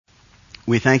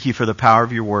We thank you for the power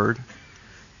of your word.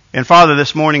 And Father,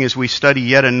 this morning as we study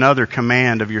yet another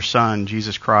command of your Son,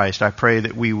 Jesus Christ, I pray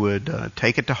that we would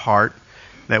take it to heart,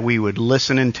 that we would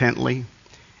listen intently,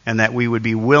 and that we would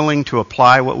be willing to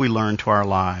apply what we learn to our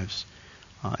lives.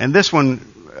 And this one,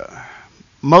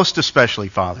 most especially,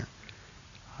 Father,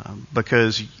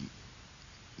 because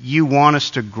you want us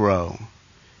to grow.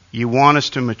 You want us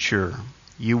to mature.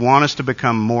 You want us to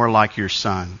become more like your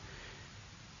Son.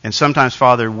 And sometimes,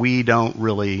 Father, we don't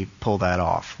really pull that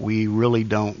off. We really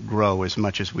don't grow as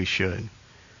much as we should.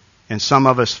 And some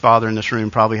of us, Father, in this room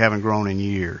probably haven't grown in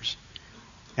years.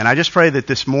 And I just pray that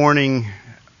this morning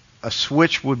a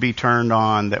switch would be turned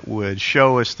on that would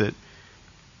show us that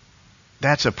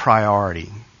that's a priority.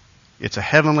 It's a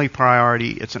heavenly priority.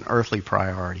 It's an earthly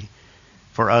priority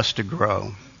for us to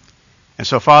grow. And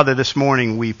so, Father, this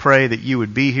morning we pray that you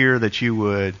would be here, that you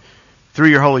would, through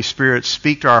your Holy Spirit,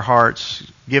 speak to our hearts,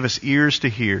 give us ears to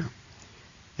hear,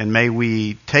 and may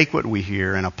we take what we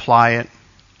hear and apply it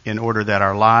in order that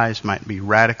our lives might be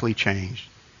radically changed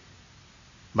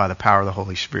by the power of the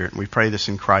Holy Spirit. And we pray this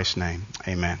in Christ's name.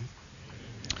 Amen.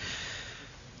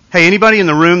 Hey, anybody in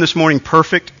the room this morning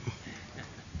perfect?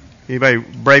 Anybody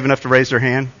brave enough to raise their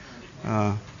hand?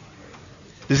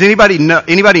 Does anybody know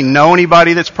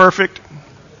anybody that's perfect?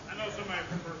 I know somebody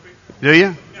that's perfect. Do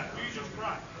you? Yeah, Jesus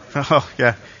Christ. Oh,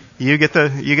 yeah. You get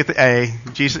the A.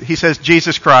 Jesus. He says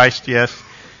Jesus Christ. Yes.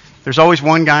 There's always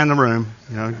one guy in the room.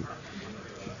 You know.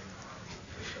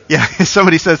 Yeah.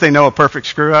 Somebody says they know a perfect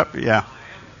screw up. Yeah.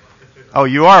 Oh,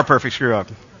 you are a perfect screw up.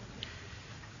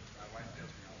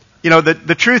 You know,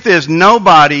 the truth is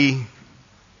nobody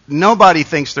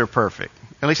thinks they're perfect.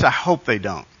 At least I hope they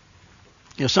don't.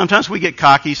 You know, sometimes we get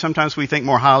cocky. Sometimes we think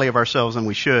more highly of ourselves than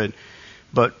we should.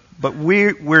 But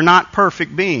we're not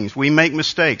perfect beings. We make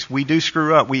mistakes. We do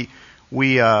screw up. We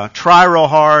try real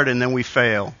hard and then we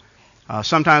fail.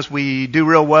 Sometimes we do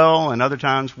real well and other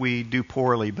times we do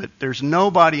poorly. But there's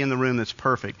nobody in the room that's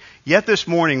perfect. Yet this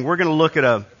morning we're going to look at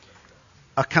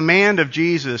a command of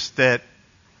Jesus that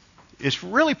is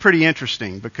really pretty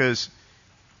interesting because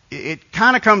it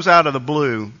kind of comes out of the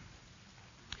blue.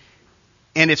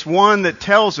 And it's one that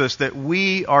tells us that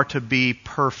we are to be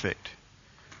perfect.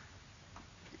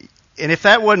 And if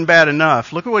that wasn't bad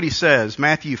enough, look at what he says,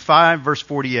 Matthew 5, verse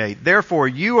 48. Therefore,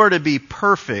 you are to be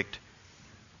perfect.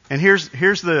 And here's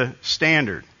the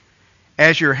standard.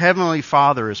 As your heavenly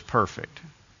Father is perfect.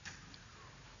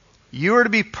 You are to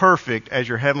be perfect as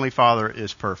your heavenly Father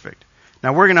is perfect.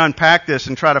 Now, we're going to unpack this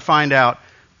and try to find out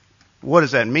what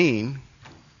does that mean.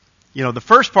 You know, the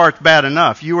first part's bad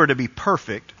enough. You are to be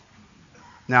perfect.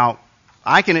 Now,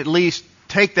 I can at least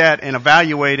take that and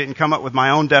evaluate it and come up with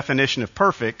my own definition of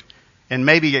perfect and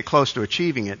maybe get close to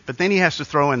achieving it. But then he has to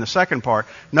throw in the second part.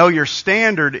 No, your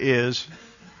standard is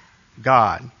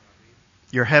God,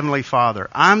 your heavenly Father.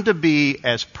 I'm to be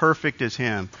as perfect as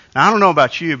him. Now, I don't know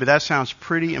about you, but that sounds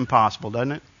pretty impossible,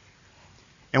 doesn't it?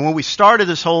 And when we started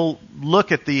this whole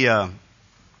look at the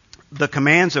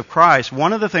commands of Christ,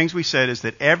 one of the things we said is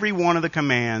that every one of the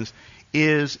commands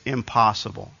is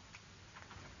impossible.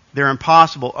 They're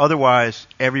impossible, otherwise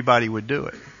everybody would do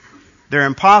it. They're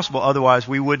impossible, otherwise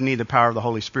we wouldn't need the power of the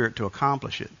Holy Spirit to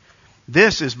accomplish it.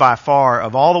 This is by far,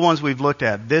 of all the ones we've looked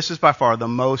at, this is by far the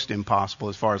most impossible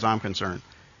as far as I'm concerned.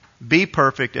 Be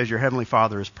perfect as your heavenly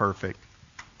Father is perfect.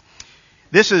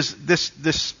 This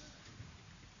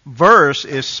verse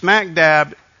is smack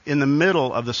dab in the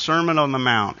middle of the Sermon on the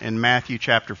Mount in Matthew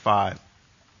chapter 5.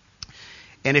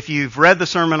 And if you've read the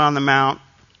Sermon on the Mount,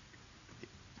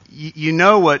 you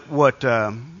know what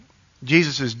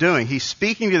Jesus is doing. He's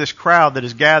speaking to this crowd that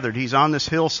is gathered. He's on this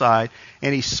hillside,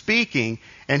 and he's speaking,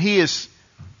 and he's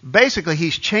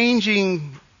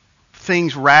changing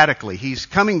things radically. He's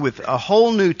coming with a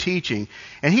whole new teaching,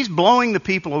 and he's blowing the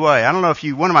people away. I don't know if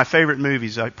one of my favorite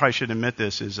movies, I probably shouldn't admit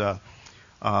this, is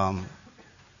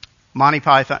Monty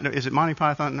Python. Is it Monty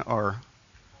Python or?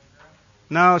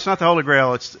 No, it's not the Holy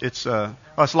Grail. It's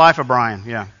Life of Brian.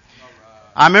 Yeah.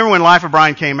 I remember when Life of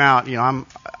Brian came out. You know,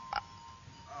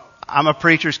 I'm a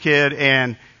preacher's kid,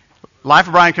 and Life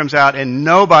of Brian comes out, and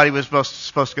nobody was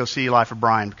supposed to go see Life of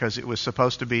Brian because it was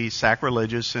supposed to be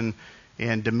sacrilegious and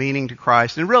demeaning to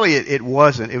Christ. And really, it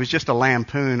wasn't. It was just a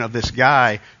lampoon of this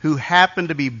guy who happened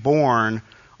to be born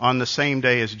on the same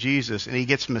day as Jesus, and he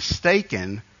gets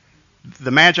mistaken.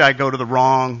 The Magi go to the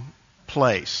wrong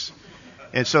place.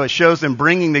 And so it shows them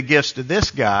bringing the gifts to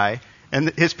this guy, and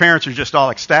his parents are just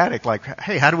all ecstatic, like,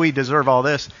 hey, how do we deserve all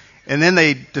this? And then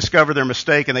they discover their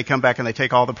mistake, and they come back and they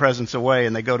take all the presents away,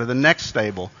 and they go to the next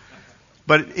stable.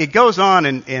 But it goes on,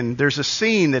 and there's a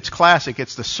scene that's classic.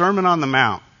 It's the Sermon on the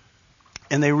Mount.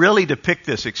 And they really depict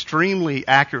this extremely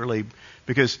accurately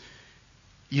because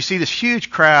you see this huge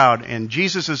crowd, and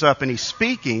Jesus is up and he's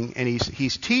speaking and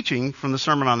he's teaching from the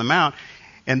Sermon on the Mount.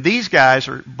 And these guys,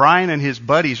 Brian and his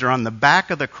buddies, are on the back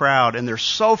of the crowd, and they're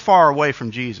so far away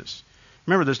from Jesus.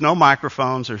 Remember, there's no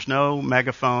microphones, there's no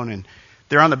megaphone, and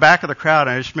they're on the back of the crowd.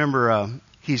 And I just remember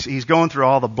he's going through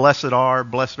all the blessed are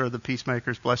the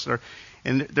peacemakers, blessed are.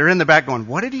 And they're in the back going,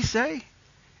 what did he say?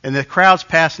 And the crowd's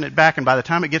passing it back, and by the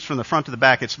time it gets from the front to the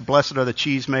back, it's blessed are the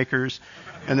cheesemakers.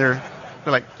 And they're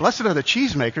like, blessed are the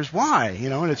cheesemakers? Why?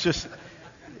 And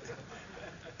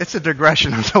it's a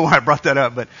digression. I don't know why I brought that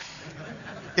up. But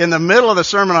in the middle of the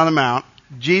Sermon on the Mount,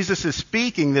 Jesus is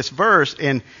speaking this verse,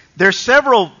 and there's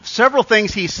several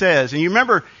things he says. And you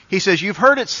remember, he says, you've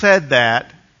heard it said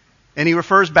that, and he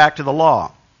refers back to the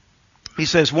law. He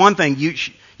says one thing,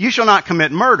 you shall not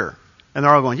commit murder. And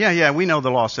they're all going, yeah, we know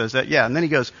the law says that. Yeah. And then he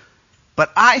goes,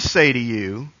 but I say to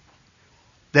you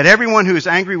that everyone who is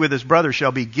angry with his brother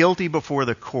shall be guilty before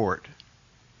the court.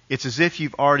 It's as if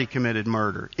you've already committed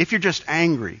murder. If you're just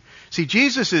angry. See,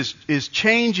 Jesus is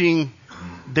changing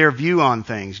their view on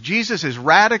things. Jesus is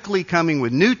radically coming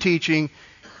with new teaching.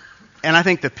 And I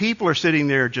think the people are sitting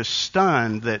there just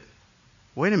stunned that,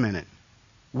 wait a minute.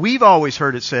 We've always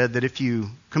heard it said that if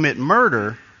you commit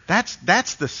murder,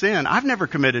 that's the sin. I've never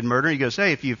committed murder. He goes,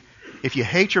 hey, if you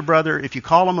hate your brother, if you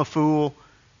call him a fool,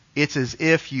 it's as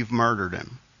if you've murdered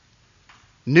him.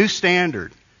 New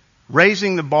standard.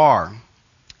 Raising the bar.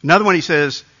 Another one he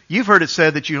says, you've heard it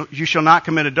said that you shall not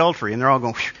commit adultery. And they're all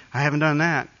going, I haven't done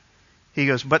that. He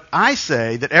goes, but I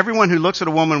say that everyone who looks at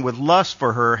a woman with lust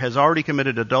for her has already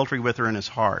committed adultery with her in his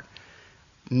heart.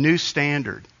 New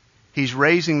standard. He's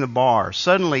raising the bar.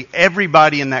 Suddenly,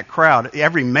 everybody in that crowd,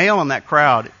 every male in that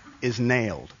crowd is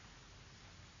nailed.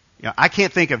 I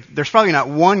can't think of, there's probably not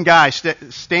one guy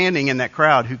standing in that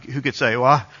crowd who could say,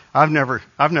 well, I've never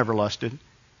lusted.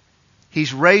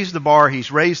 He's raised the bar.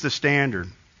 He's raised the standard.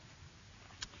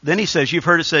 Then he says, you've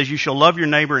heard it says, you shall love your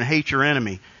neighbor and hate your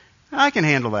enemy. I can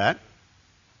handle that.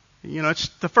 It's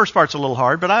the first part's a little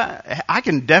hard, but I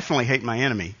can definitely hate my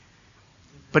enemy.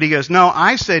 But he goes, no,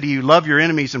 I say to you, love your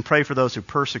enemies and pray for those who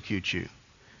persecute you.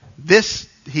 This,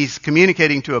 he's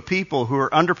communicating to a people who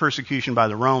are under persecution by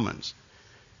the Romans.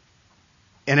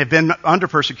 And have been under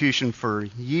persecution for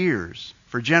years,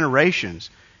 for generations.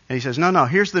 And he says, no,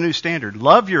 here's the new standard.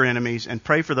 Love your enemies and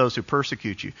pray for those who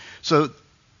persecute you. So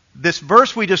this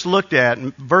verse we just looked at,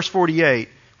 verse 48,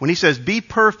 when he says, be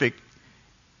perfect,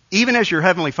 even as your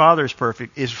heavenly Father is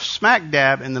perfect, is smack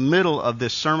dab in the middle of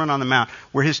this Sermon on the Mount,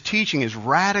 where his teaching is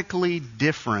radically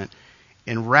different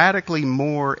and radically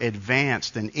more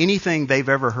advanced than anything they've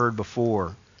ever heard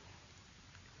before.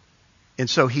 And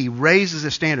so he raises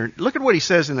the standard. Look at what he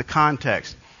says in the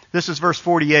context. This is verse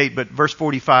 48, but verse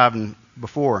 45 and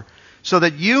before. So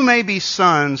that you may be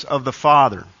sons of the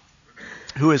Father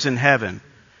who is in heaven.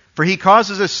 For he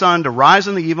causes his sun to rise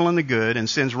on the evil and the good, and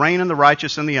sends rain on the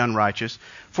righteous and the unrighteous.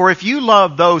 For if you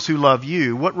love those who love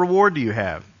you, what reward do you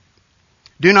have?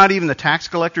 Do not even the tax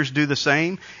collectors do the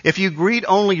same? If you greet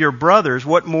only your brothers,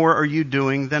 what more are you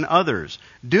doing than others?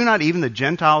 Do not even the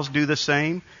Gentiles do the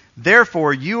same?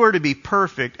 Therefore, you are to be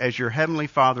perfect as your heavenly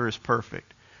Father is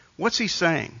perfect. What's he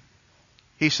saying?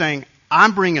 He's saying,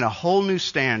 I'm bringing a whole new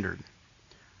standard.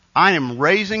 I am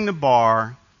raising the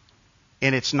bar,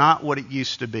 and it's not what it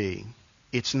used to be.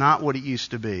 It's not what it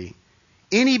used to be.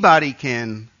 Anybody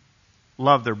can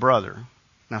love their brother.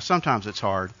 Now, sometimes it's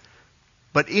hard,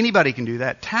 but anybody can do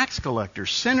that. Tax collectors,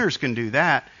 sinners can do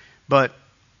that, but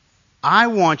I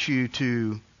want you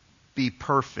to be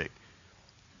perfect.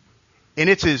 And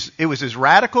it was as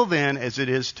radical then as it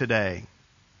is today.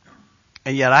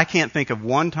 And yet I can't think of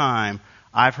one time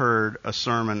I've heard a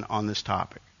sermon on this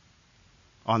topic,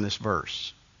 on this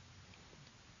verse.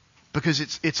 Because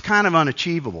it's kind of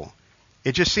unachievable.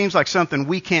 It just seems like something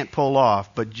we can't pull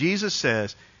off. But Jesus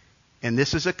says, and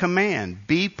this is a command,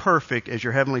 be perfect as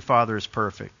your heavenly Father is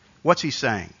perfect. What's he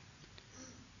saying?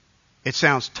 It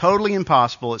sounds totally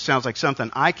impossible. It sounds like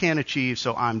something I can't achieve,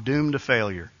 so I'm doomed to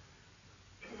failure.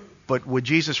 But would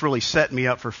Jesus really set me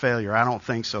up for failure? I don't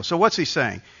think so. So what's he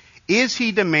saying? Is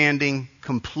he demanding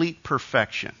complete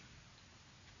perfection?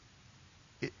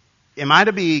 Am I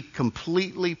to be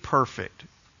completely perfect?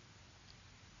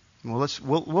 Well,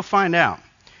 we'll find out.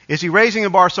 Is he raising the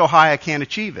bar so high I can't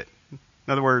achieve it? In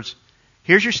other words,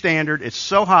 here's your standard. It's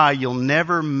so high you'll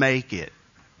never make it.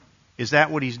 Is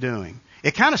that what he's doing?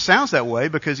 It kind of sounds that way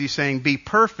because he's saying be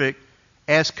perfect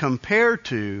as compared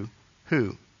to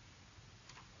who?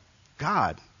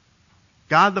 God.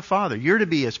 God the Father. You're to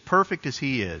be as perfect as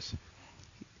he is.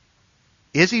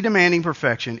 Is he demanding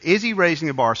perfection? Is he raising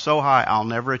the bar so high I'll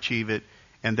never achieve it?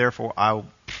 and therefore I'll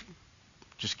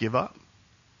just give up.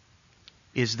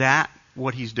 Is that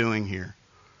what he's doing here?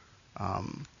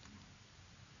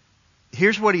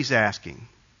 Here's what he's asking.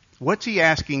 What's he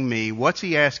asking me? What's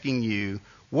he asking you?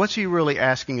 What's he really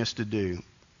asking us to do?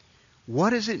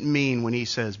 What does it mean when he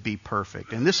says be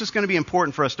perfect? And this is going to be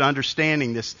important for us to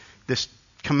understanding this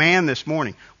command this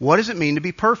morning. What does it mean to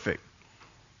be perfect?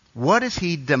 What is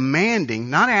he demanding?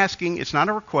 Not asking, it's not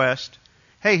a request.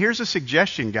 Hey, here's a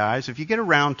suggestion, guys. If you get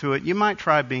around to it, you might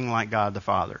try being like God the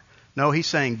Father. No, he's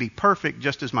saying be perfect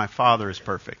just as my Father is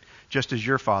perfect, just as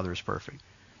your Father is perfect.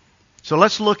 So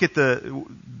let's look at the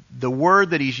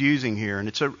word that he's using here. And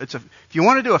if you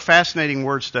want to do a fascinating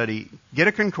word study, get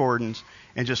a concordance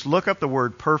and just look up the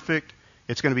word perfect.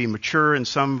 It's going to be mature in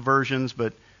some versions,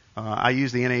 but I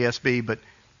use the NASB. But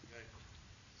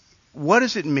what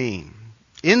does it mean?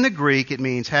 In the Greek, it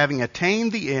means having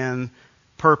attained the end,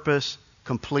 purpose,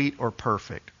 complete, or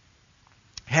perfect.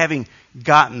 Having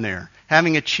gotten there,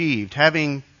 having achieved,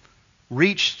 having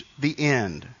reached the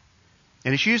end.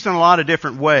 And it's used in a lot of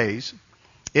different ways.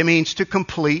 It means to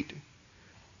complete,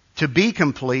 to be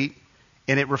complete,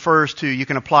 and it refers to, you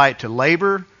can apply it to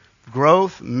labor,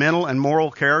 growth, mental and moral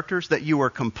characters, that you are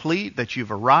complete, that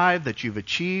you've arrived, that you've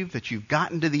achieved, that you've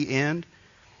gotten to the end.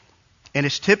 And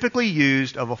it's typically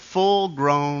used of a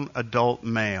full-grown adult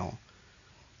male.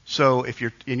 So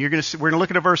we're going to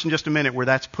look at a verse in just a minute where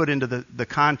that's put into the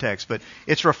context, but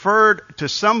it's referred to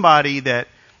somebody that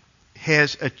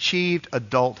has achieved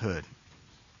adulthood.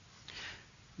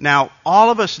 Now,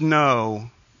 all of us know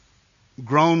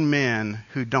grown men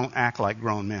who don't act like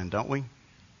grown men, don't we?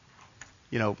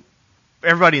 You know,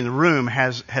 everybody in the room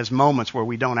has moments where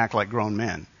we don't act like grown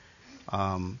men.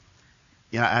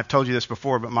 I've told you this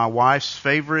before, but my wife's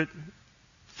favorite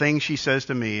thing she says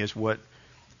to me is what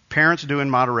parents do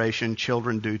in moderation,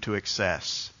 children do to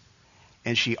excess.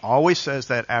 And she always says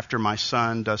that after my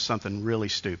son does something really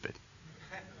stupid.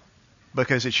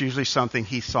 Because it's usually something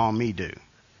he saw me do.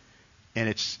 And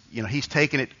it's, he's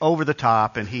taken it over the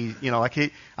top, and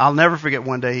I'll never forget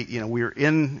one day, we were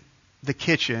in the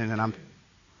kitchen, and I'm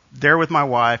there with my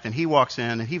wife, and he walks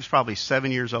in, and he was probably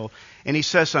 7 years old, and he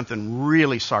says something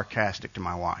really sarcastic to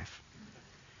my wife.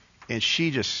 And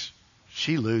she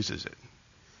loses it.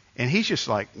 And he's just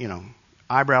like,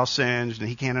 eyebrow singed, and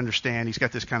he can't understand. He's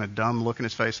got this kind of dumb look in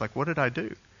his face, like, what did I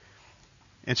do?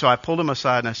 And so I pulled him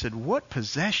aside, and I said, what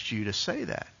possessed you to say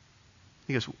that?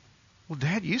 He goes, well,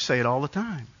 Dad, you say it all the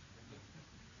time.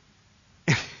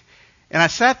 And I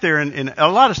sat there, and a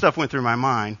lot of stuff went through my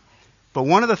mind. But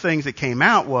one of the things that came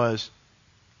out was,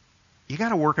 you got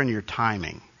to work on your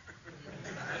timing.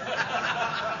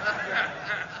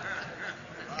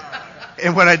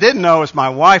 And what I didn't know is my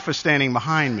wife was standing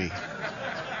behind me.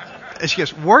 And she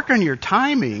goes, work on your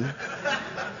timing?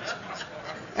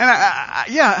 And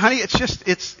yeah, honey,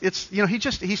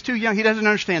 he's too young. He doesn't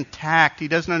understand tact. He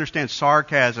doesn't understand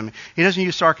sarcasm. He doesn't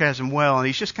use sarcasm well. And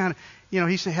he's just kind of, he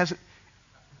hasn't.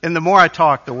 And the more I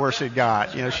talked, the worse it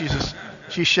got.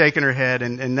 She's shaking her head.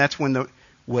 And that's when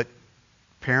what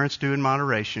parents do in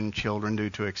moderation, children do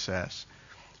to excess.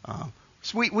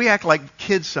 So we act like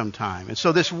kids sometimes. And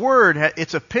so this word,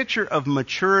 it's a picture of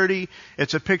maturity.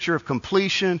 It's a picture of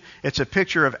completion. It's a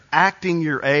picture of acting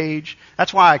your age.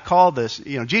 That's why I call this,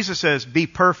 Jesus says, be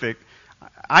perfect.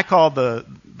 I call the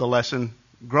lesson,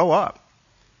 grow up.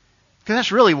 Because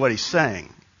that's really what he's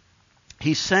saying.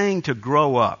 He's saying to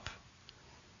grow up.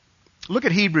 Look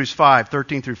at Hebrews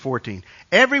 5:13 through 14.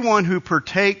 Everyone who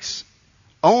partakes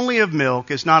only of milk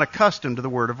is not accustomed to the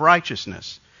word of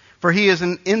righteousness, for he is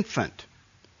an infant.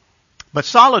 But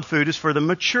solid food is for the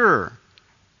mature,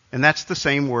 and that's the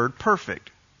same word, perfect,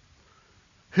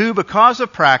 who because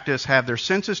of practice have their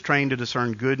senses trained to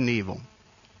discern good and evil.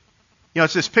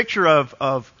 It's this picture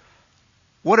of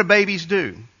what do babies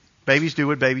do? Babies do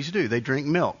what babies do. They drink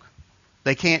milk.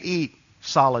 They can't eat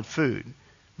solid food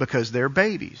because they're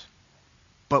babies.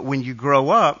 But when you grow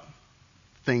up,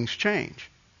 things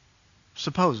change,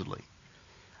 supposedly.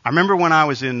 I remember when I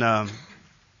was in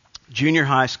junior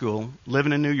high school,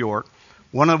 living in New York,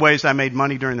 one of the ways I made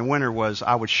money during the winter was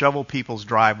I would shovel people's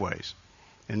driveways.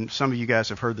 And some of you guys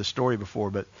have heard this story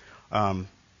before, but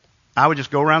I would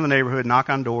just go around the neighborhood, knock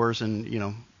on doors,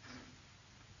 and,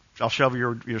 I'll shovel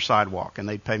your sidewalk, and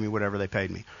they'd pay me whatever they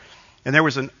paid me. And there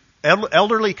was an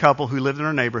elderly couple who lived in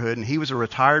our neighborhood, and he was a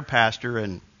retired pastor,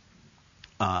 and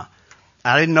I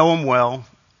didn't know him well,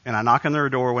 and I knocked on their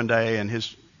door one day, and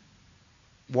his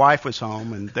wife was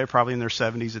home, and they're probably in their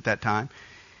 70s at that time.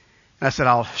 And I said,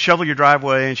 I'll shovel your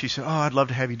driveway. And she said, I'd love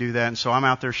to have you do that. And so I'm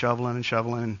out there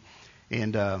shoveling.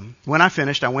 And when I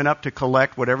finished, I went up to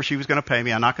collect whatever she was going to pay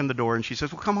me. I knocked on the door, and she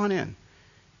says, well, come on in.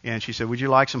 And she said, would you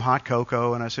like some hot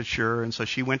cocoa? And I said, sure. And so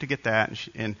she went to get that.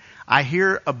 And I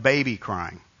hear a baby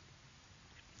crying.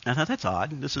 I thought, that's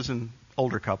odd. This is an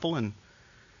older couple, and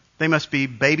they must be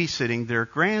babysitting their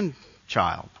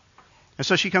grandchild. And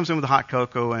so she comes in with the hot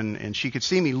cocoa, and she could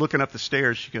see me looking up the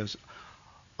stairs. She goes,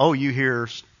 oh, you hear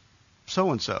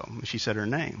so-and-so? And she said her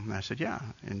name. And I said, yeah.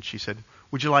 And she said,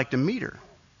 would you like to meet her?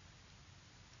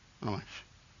 And I'm like,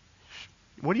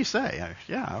 what do you say?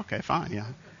 Yeah, okay, fine, yeah.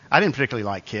 I didn't particularly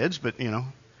like kids, but,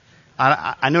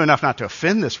 I knew enough not to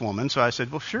offend this woman, so I said,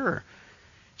 well, sure.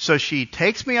 So she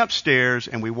takes me upstairs,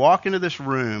 and we walk into this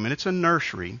room, and it's a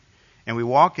nursery, and we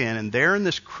walk in, and there in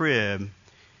this crib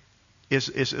is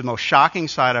the most shocking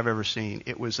sight I've ever seen.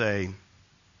 It was an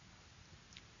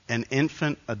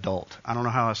infant adult. I don't know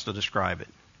how else to describe it.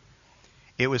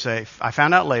 I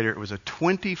found out later, it was a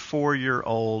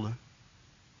 24-year-old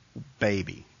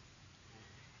baby.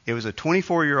 It was a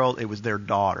 24-year-old, it was their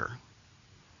daughter.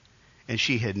 And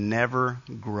she had never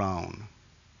grown.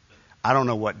 I don't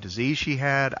know what disease she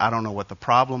had. I don't know what the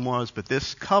problem was. But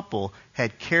this couple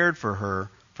had cared for her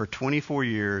for 24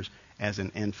 years as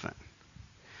an infant.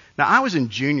 Now, I was in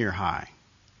junior high.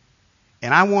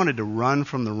 And I wanted to run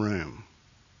from the room.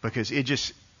 Because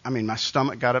my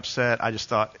stomach got upset. I just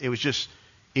thought it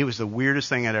was the weirdest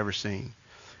thing I'd ever seen.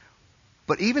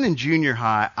 But even in junior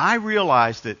high, I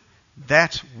realized that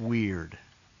that's weird.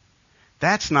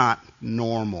 That's not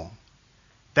normal.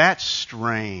 That's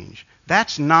strange.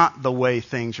 That's not the way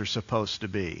things are supposed to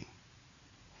be.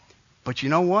 But you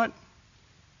know what?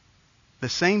 The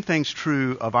same thing's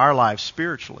true of our lives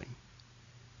spiritually.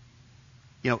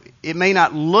 It may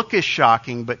not look as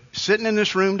shocking, but sitting in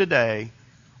this room today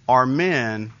are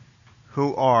men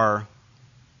who are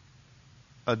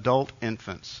adult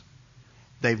infants.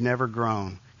 They've never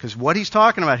grown. Because what he's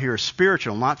talking about here is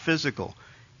spiritual, not physical.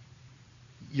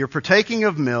 You're partaking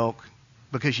of milk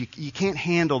because you can't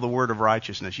handle the word of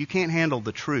righteousness. You can't handle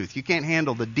the truth. You can't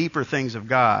handle the deeper things of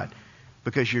God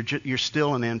because you're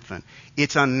still an infant.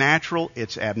 It's unnatural.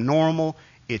 It's abnormal.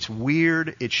 It's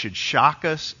weird. It should shock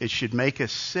us. It should make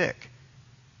us sick.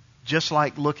 Just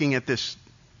like looking at this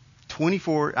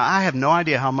 24... I have no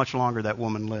idea how much longer that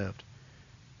woman lived.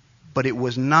 But it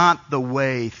was not the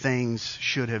way things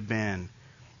should have been.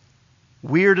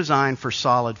 We are designed for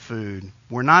solid food.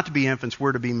 We're not to be infants,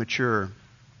 we're to be mature.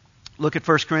 Look at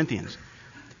 1 Corinthians.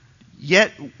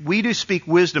 Yet we do speak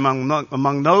wisdom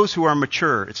among those who are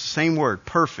mature. It's the same word,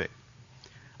 perfect.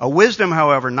 A wisdom,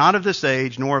 however, not of this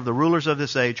age, nor of the rulers of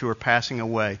this age who are passing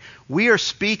away. We are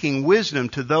speaking wisdom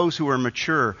to those who are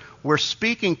mature. We're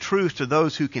speaking truth to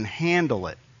those who can handle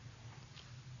it.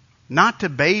 Not to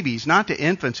babies, not to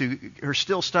infants who are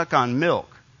still stuck on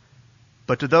milk,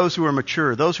 but to those who are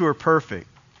mature, those who are perfect.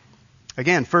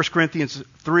 Again, 1 Corinthians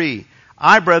 3.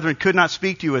 I, brethren, could not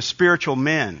speak to you as spiritual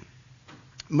men,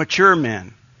 mature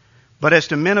men, but as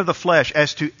to men of the flesh,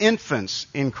 as to infants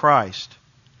in Christ.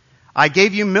 I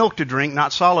gave you milk to drink,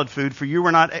 not solid food, for you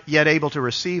were not yet able to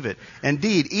receive it.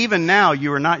 Indeed, even now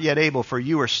you are not yet able, for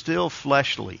you are still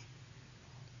fleshly.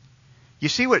 You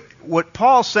see what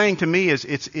Paul's saying to me is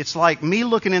it's like me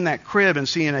looking in that crib and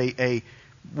seeing a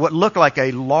what looked like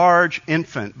a large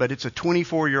infant, but it's a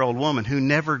 24-year-old woman who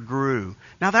never grew.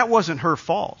 Now, that wasn't her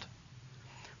fault.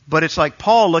 But it's like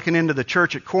Paul looking into the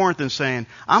church at Corinth and saying,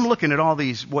 I'm looking at all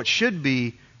these what should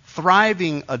be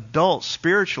thriving adults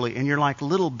spiritually, and you're like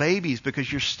little babies because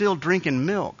you're still drinking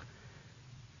milk.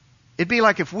 It'd be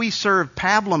like if we served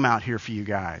pablum out here for you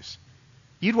guys.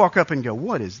 You'd walk up and go,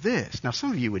 what is this? Now,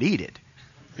 some of you would eat it.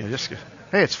 Just go,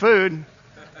 hey, it's food.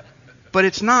 But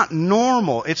it's not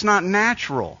normal. It's not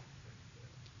natural.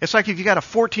 It's like if you got a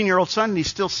 14-year-old son and he's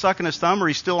still sucking his thumb or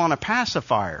he's still on a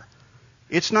pacifier.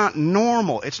 It's not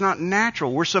normal. It's not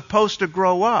natural. We're supposed to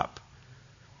grow up.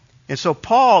 And so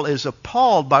Paul is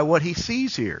appalled by what he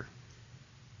sees here.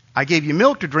 I gave you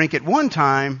milk to drink at one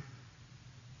time,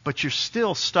 but you're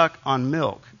still stuck on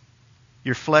milk.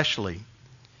 You're fleshly.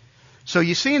 So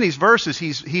you see in these verses,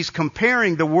 he's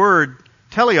comparing the word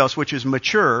teleos, which is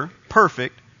mature,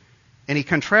 perfect, and he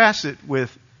contrasts it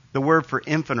with the word for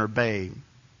infant or babe.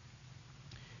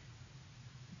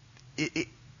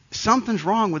 Something's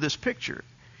wrong with this picture.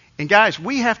 And guys,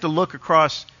 we have to look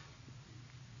across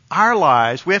our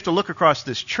lives. We have to look across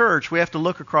this church. We have to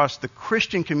look across the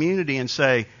Christian community and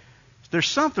say, there's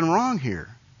something wrong here.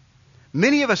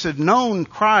 Many of us have known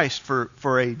Christ for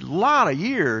a lot of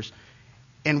years,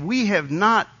 and we have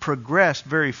not progressed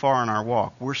very far in our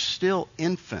walk. We're still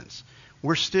infants.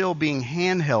 We're still being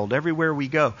handheld everywhere we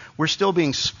go. We're still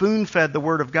being spoon-fed the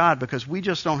Word of God because we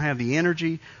just don't have the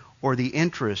energy or the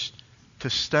interest to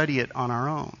study it on our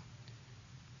own.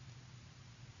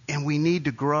 And we need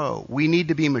to grow. We need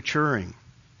to be maturing.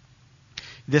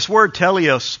 This word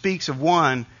teleos speaks of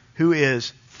one who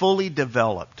is fully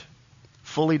developed.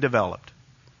 Fully developed.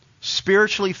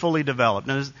 Spiritually fully developed.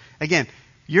 Now, again,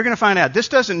 you're going to find out this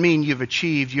doesn't mean you've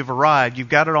achieved, you've arrived, you've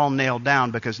got it all nailed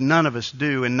down, because none of us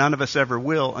do and none of us ever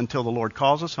will until the Lord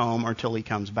calls us home or until He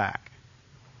comes back.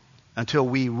 Until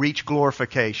we reach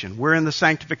glorification. We're in the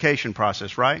sanctification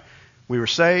process, right? We were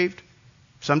saved.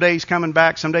 Someday He's coming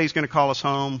back. Someday He's going to call us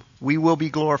home. We will be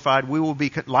glorified. We will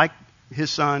be like His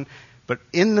Son. But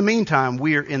in the meantime,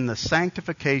 we are in the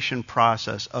sanctification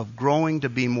process of growing to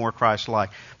be more Christ-like.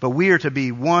 But we are to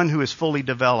be one who is fully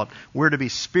developed. We're to be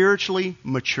spiritually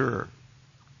mature.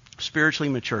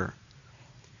 Spiritually mature.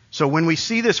 So when we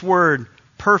see this word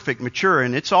perfect, mature,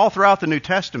 and it's all throughout the New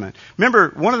Testament. Remember,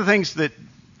 one of the things that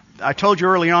I told you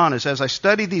early on is as I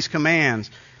studied these commands,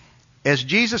 as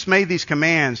Jesus made these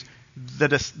commands, the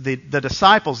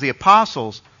disciples, the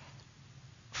apostles,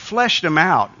 fleshed them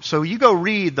out. So you go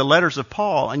read the letters of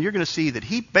Paul, and you're going to see that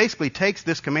he basically takes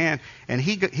this command and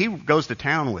he goes to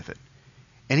town with it.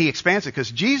 And he expands it,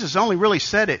 because Jesus only really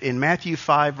said it in Matthew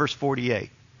 5, verse 48,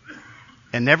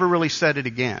 and never really said it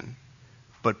again.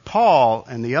 But Paul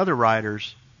and the other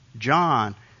writers,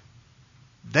 John,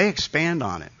 they expand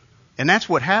on it. And that's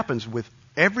what happens with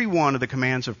every one of the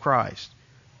commands of Christ.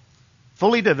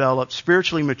 Fully developed,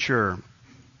 spiritually mature.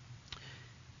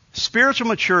 Spiritual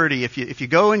maturity, if you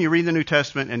go and you read the New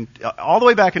Testament and all the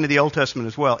way back into the Old Testament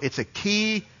as well, it's a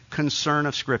key concern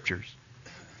of Scriptures.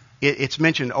 It's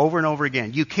mentioned over and over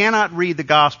again. You cannot read the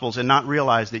Gospels and not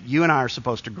realize that you and I are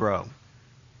supposed to grow.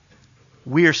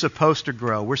 We are supposed to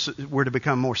grow. We're to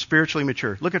become more spiritually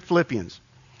mature. Look at Philippians.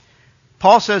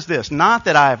 Paul says this, not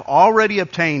that I have already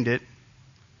obtained it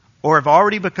or have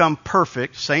already become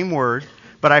perfect, same word,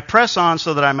 but I press on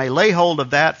so that I may lay hold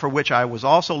of that for which I was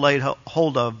also laid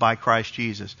hold of by Christ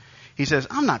Jesus. He says,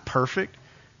 I'm not perfect.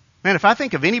 Man, if I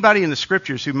think of anybody in the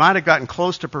Scriptures who might have gotten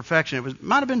close to perfection, it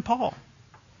might have been Paul.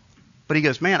 But he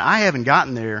goes, man, I haven't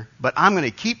gotten there, but I'm going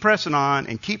to keep pressing on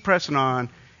and keep pressing on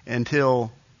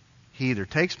until He either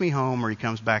takes me home or He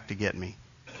comes back to get me.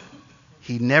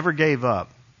 He never gave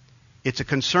up. It's a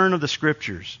concern of the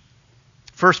Scriptures.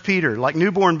 1 Peter, like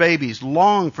newborn babies,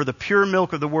 long for the pure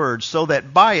milk of the Word, so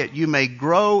that by it you may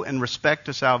grow in respect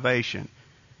to salvation.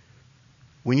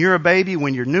 When you're a baby,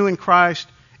 when you're new in Christ,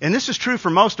 and this is true for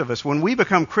most of us, when we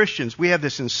become Christians, we have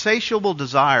this insatiable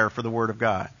desire for the Word of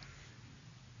God.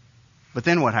 But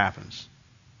then what happens?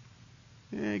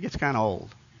 It gets kind of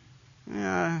old.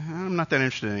 I'm not that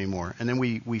interested anymore. And then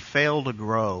we fail to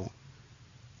grow.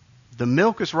 The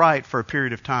milk is right for a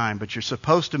period of time, but you're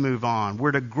supposed to move on.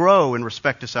 We're to grow in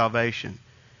respect to salvation.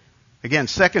 Again,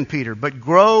 2 Peter, but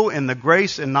grow in the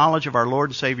grace and knowledge of our Lord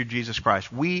and Savior Jesus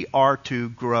Christ. We are to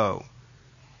grow.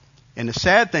 And the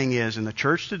sad thing is, in the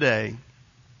church today,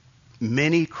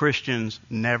 many Christians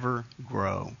never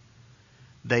grow.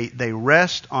 They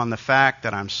rest on the fact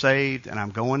that I'm saved and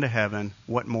I'm going to heaven.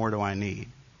 What more do I need?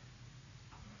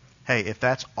 Hey, if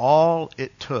that's all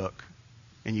it took,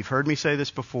 and you've heard me say this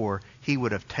before, He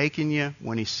would have taken you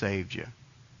when He saved you.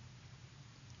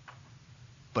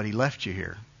 But He left you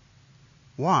here.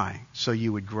 Why? So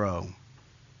you would grow.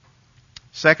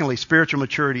 Secondly, spiritual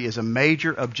maturity is a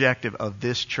major objective of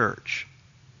this church.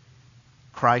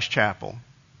 Christ Chapel,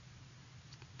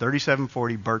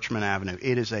 3740 Birchman Avenue.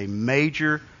 It is a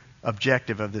major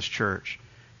objective of this church.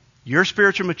 Your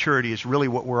spiritual maturity is really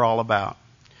what we're all about.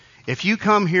 If you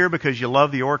come here because you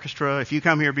love the orchestra, if you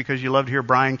come here because you love to hear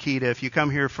Brian Keita, if you come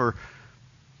here for,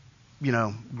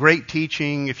 great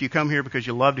teaching, if you come here because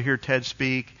you love to hear Ted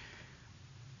speak,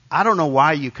 I don't know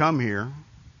why you come here,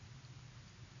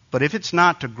 but if it's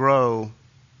not to grow,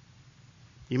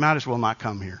 you might as well not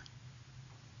come here.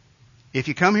 If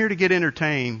you come here to get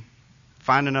entertained,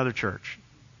 find another church.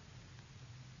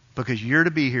 Because you're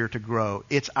to be here to grow.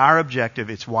 It's our objective.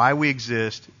 It's why we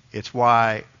exist. It's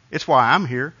why I'm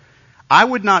here. I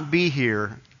would not be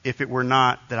here if it were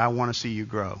not that I want to see you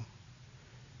grow.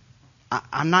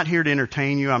 I'm not here to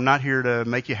entertain you. I'm not here to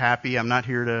make you happy. I'm not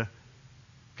here to,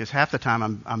 because half the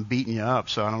time I'm beating you up,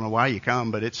 so I don't know why you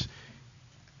come, but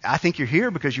I think you're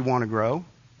here because you want to grow.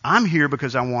 I'm here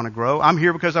because I want to grow. I'm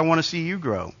here because I want to see you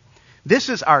grow. This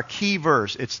is our key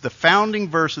verse. It's the founding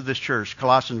verse of this church,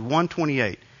 Colossians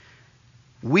 1:28.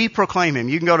 We proclaim Him.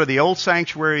 You can go to the old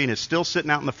sanctuary and it's still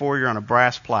sitting out in the foyer on a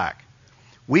brass plaque.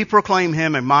 We proclaim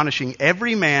Him, admonishing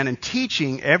every man and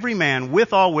teaching every man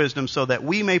with all wisdom, so that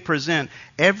we may present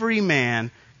every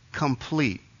man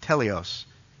complete, teleos,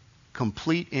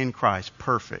 complete in Christ,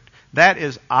 perfect. That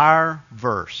is our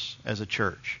verse as a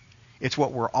church. It's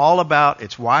what we're all about.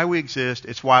 It's why we exist.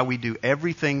 It's why we do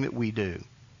everything that we do.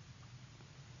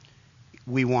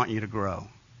 We want you to grow.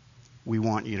 We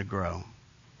want you to grow.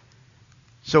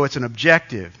 So it's an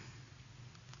objective.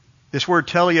 This word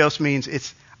teleos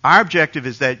means our objective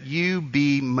is that you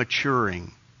be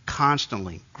maturing,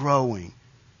 constantly growing,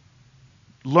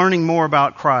 learning more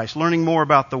about Christ, learning more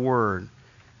about the Word.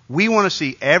 We want to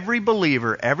see every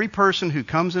believer, every person who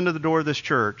comes into the door of this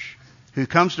church, who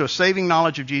comes to a saving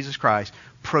knowledge of Jesus Christ,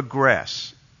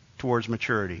 progress towards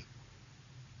maturity.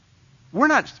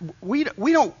 We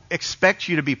don't expect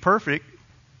you to be perfect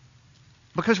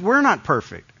because we're not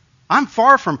perfect. I'm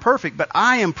far from perfect, but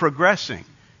I am progressing.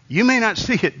 You may not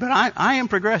see it, but I am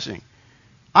progressing.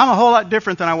 I'm a whole lot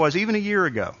different than I was even a year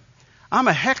ago. I'm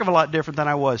a heck of a lot different than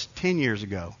I was 10 years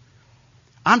ago.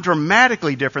 I'm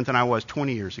dramatically different than I was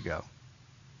 20 years ago.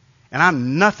 And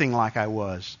I'm nothing like I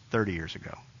was 30 years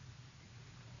ago.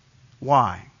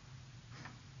 Why?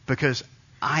 Because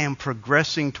I am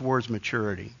progressing towards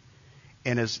maturity.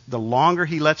 And as the longer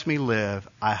He lets me live,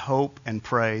 I hope and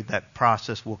pray that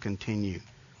process will continue.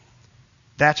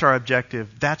 That's our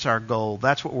objective. That's our goal.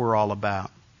 That's what we're all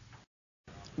about.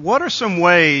 What are some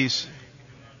ways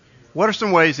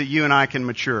that you and I can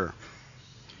mature?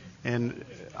 And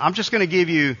I'm just going to give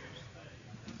you,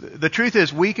 the truth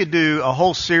is we could do a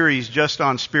whole series just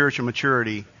on spiritual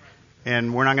maturity,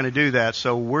 and we're not going to do that.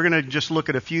 So we're going to just look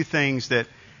at a few things that,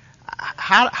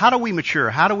 how do we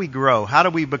mature? How do we grow? How do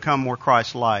we become more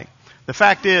Christ-like? The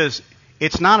fact is,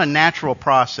 it's not a natural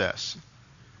process.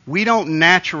 We don't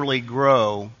naturally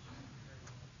grow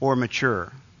or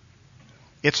mature.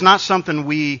 It's not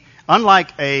something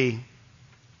unlike a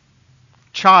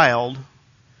child,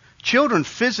 children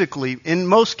physically, in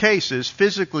most cases,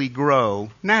 physically grow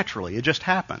naturally. It just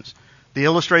happens. The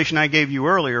illustration I gave you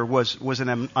earlier was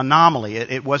an anomaly.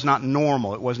 It was not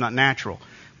normal. It was not natural.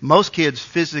 Most kids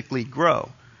physically grow,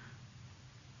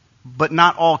 but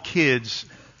not all kids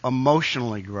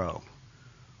emotionally grow.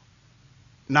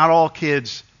 Not all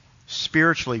kids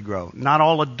spiritually grow. Not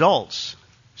all adults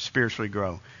spiritually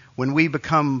grow. When we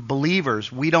become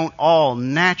believers, we don't all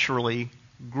naturally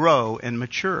grow and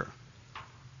mature.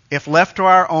 If left to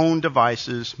our own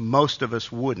devices, most of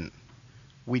us wouldn't.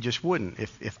 We just wouldn't.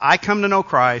 If I come to know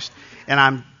Christ and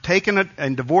I'm taken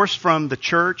and divorced from the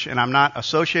church and I'm not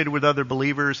associated with other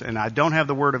believers and I don't have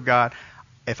the Word of God,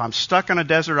 if I'm stuck on a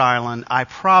desert island, I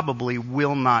probably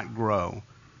will not grow.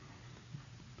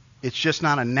 It's just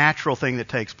not a natural thing that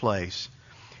takes place.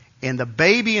 And the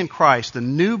baby in Christ, the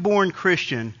newborn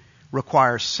Christian,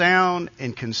 requires sound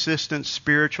and consistent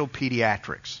spiritual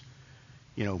pediatrics.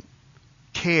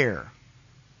 Care,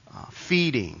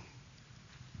 feeding,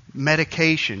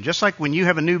 medication. Just like when you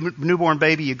have a newborn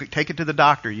baby, you take it to the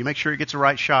doctor. You make sure it gets the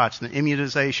right shots and the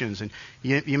immunizations, and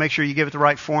you make sure you give it the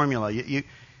right formula.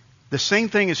 The same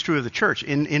thing is true of the church.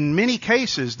 In many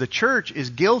cases, the church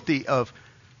is guilty of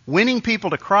winning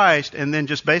people to Christ and then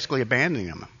just basically abandoning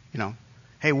them.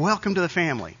 Hey, welcome to the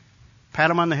family. Pat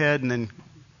them on the head and then,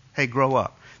 hey, grow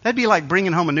up. That'd be like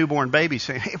bringing home a newborn baby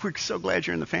saying, hey, we're so glad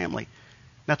you're in the family.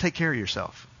 Now take care of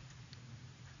yourself.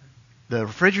 The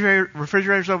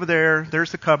refrigerator's over there.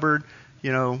 There's the cupboard.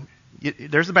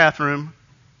 There's the bathroom.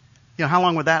 How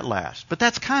long would that last? But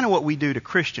that's kind of what we do to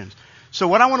Christians. So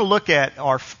what I want to look at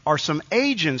are some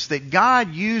agents that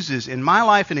God uses in my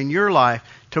life and in your life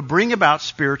to bring about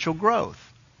spiritual growth.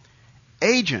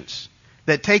 Agents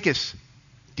that take us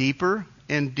deeper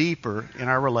and deeper in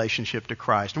our relationship to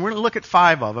Christ. And we're going to look at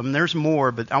 5 of them. There's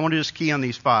more, but I want to just key on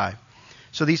these 5.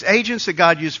 So these agents that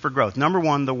God uses for growth. Number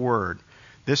 1, the Word.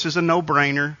 This is a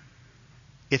no-brainer.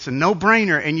 It's a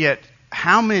no-brainer, and yet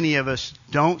how many of us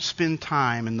don't spend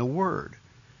time in the Word?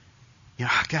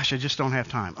 Gosh, I just don't have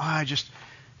time. I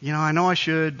know I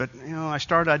should, but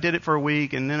I did it for a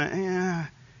week, and then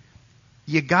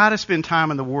you got to spend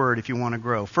time in the Word if you want to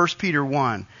grow. 1 Peter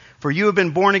 1, for you have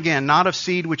been born again, not of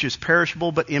seed which is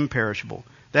perishable, but imperishable.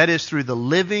 That is through the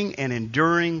living and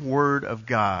enduring Word of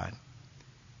God.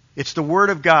 It's the Word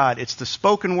of God. It's the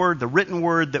spoken Word, the written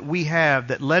Word that we have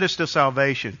that led us to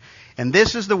salvation. And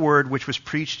this is the Word which was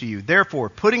preached to you. Therefore,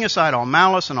 putting aside all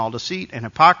malice and all deceit and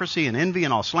hypocrisy and envy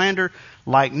and all slander,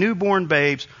 like newborn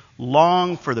babes,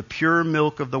 long for the pure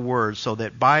milk of the Word, so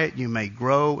that by it you may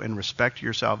grow and respect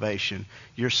your salvation.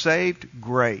 You're saved?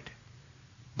 Great.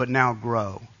 But now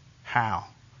grow. How?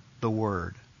 The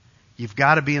Word. You've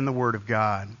got to be in the Word of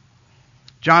God.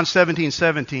 John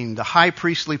 17:17, the high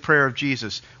priestly prayer of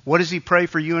Jesus. What does He pray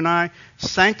for you and I?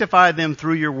 Sanctify them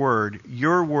through your Word.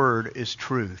 Your Word is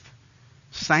truth.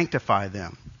 Sanctify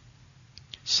them.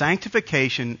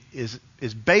 Sanctification is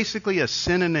basically a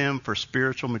synonym for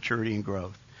spiritual maturity and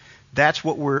growth. That's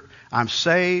what I'm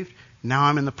saved. Now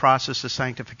I'm in the process of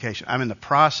sanctification. I'm in the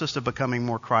process of becoming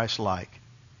more Christ-like.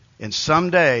 And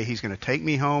someday he's going to take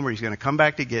me home, or he's going to come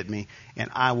back to get me,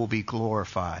 and I will be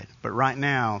glorified. But right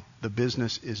now, the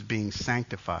business is being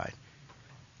sanctified.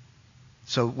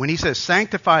 So when he says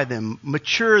sanctify them,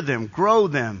 mature them, grow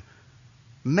them,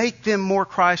 make them more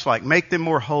Christ-like, make them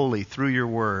more holy through your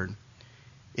word,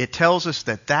 it tells us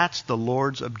that that's the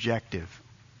Lord's objective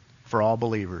for all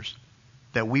believers,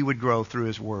 that we would grow through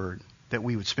his word, that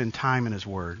we would spend time in his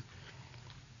word.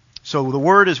 So the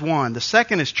word is one. The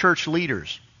second is church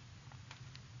leaders.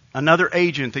 Another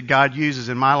agent that God uses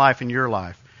in my life and your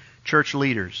life. Church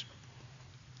leaders.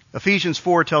 Ephesians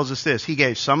 4 tells us this. He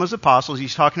gave some as apostles.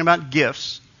 He's talking about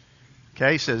gifts.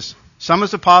 Okay, he says, some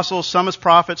as apostles, some as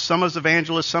prophets, some as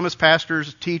evangelists, some as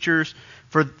pastors, teachers.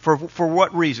 For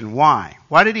what reason? Why?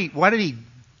 Why did he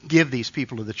give these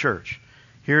people to the church?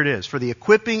 Here it is. For the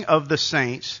equipping of the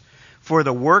saints, for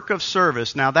the work of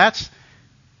service. Now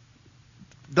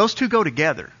those two go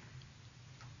together.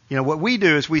 You know, what we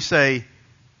do is we say,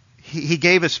 he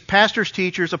gave us pastors,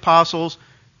 teachers, apostles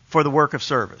for the work of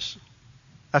service.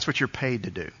 That's what you're paid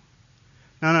to do.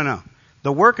 No.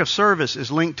 The work of service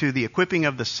is linked to the equipping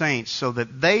of the saints so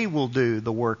that they will do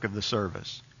the work of the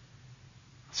service.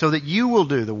 So that you will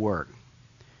do the work.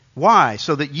 Why?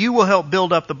 So that you will help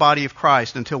build up the body of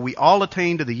Christ until we all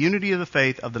attain to the unity of the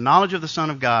faith, of the knowledge of the Son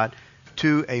of God,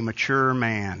 to a mature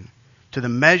man, to the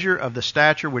measure of the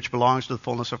stature which belongs to the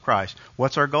fullness of Christ.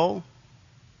 What's our goal?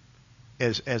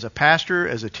 As a pastor,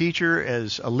 as a teacher,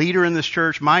 as a leader in this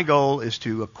church, my goal is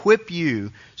to equip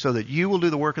you so that you will do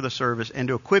the work of the service, and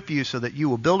to equip you so that you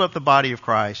will build up the body of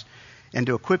Christ, and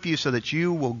to equip you so that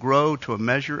you will grow to a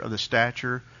measure of the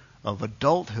stature of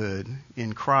adulthood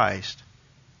in Christ,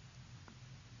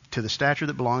 to the stature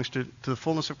that belongs to the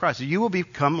fullness of Christ. You will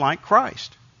become like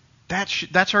Christ.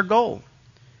 That's our goal.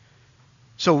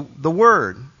 So the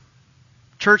Word,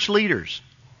 church leaders,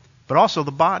 but also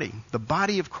the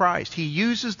body of Christ. He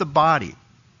uses the body.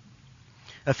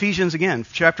 Ephesians again,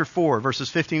 chapter 4, verses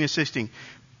 15 and 16.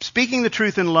 Speaking the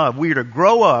truth in love, we are to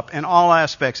grow up in all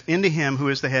aspects into Him who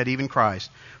is the head, even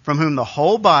Christ, from whom the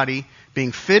whole body,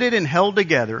 being fitted and held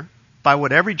together by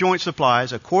what every joint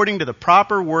supplies, according to the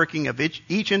proper working of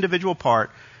each individual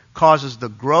part, causes the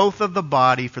growth of the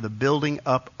body for the building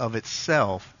up of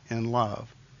itself in love.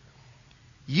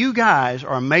 You guys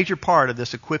are a major part of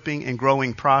this equipping and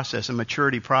growing process and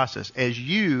maturity process as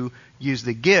you use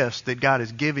the gifts that God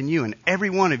has given you, and every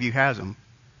one of you has them.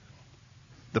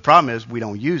 The problem is we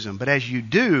don't use them, but as you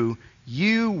do,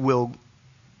 you will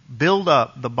build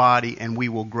up the body and we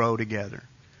will grow together.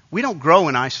 We don't grow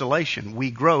in isolation.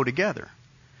 We grow together.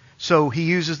 So he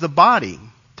uses the body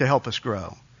to help us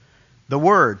grow. The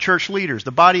Word, church leaders,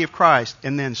 the body of Christ,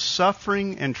 and then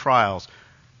suffering and trials.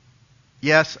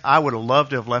 Yes, I would have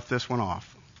loved to have left this one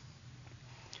off,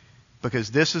 because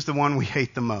this is the one we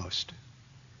hate the most.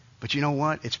 But you know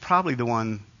what? It's probably the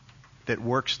one that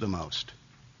works the most,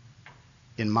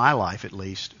 in my life at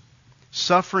least.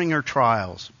 Suffering or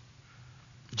trials.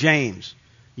 James,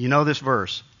 you know this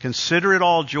verse. Consider it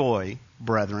all joy,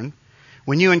 brethren,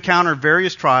 when you encounter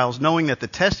various trials, knowing that the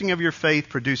testing of your faith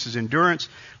produces endurance.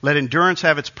 Let endurance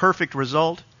have its perfect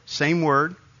result, same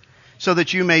word, so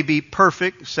that you may be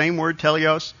perfect, same word,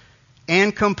 teleos,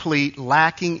 and complete,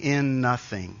 lacking in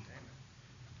nothing.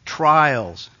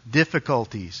 Trials,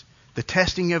 difficulties, the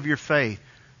testing of your faith.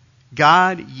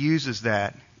 God uses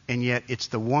that, and yet it's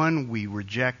the one we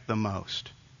reject the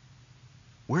most.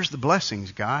 Where's the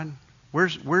blessings, God?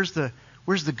 Where's the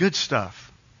good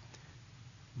stuff?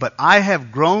 But I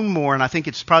have grown more, and I think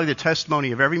it's probably the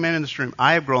testimony of every man in this room,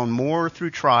 I have grown more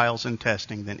through trials and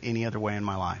testing than any other way in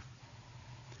my life.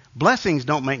 Blessings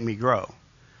don't make me grow.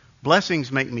 Blessings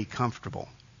make me comfortable.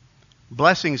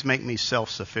 Blessings make me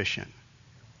self-sufficient.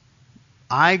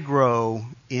 I grow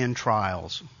in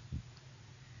trials.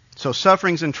 So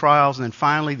sufferings and trials, and then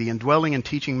finally the indwelling and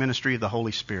teaching ministry of the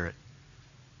Holy Spirit.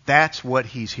 That's what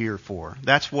He's here for.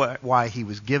 That's why He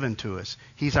was given to us.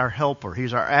 He's our helper.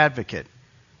 He's our advocate.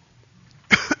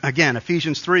 Again,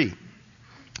 Ephesians 3.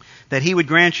 That He would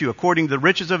grant you, according to the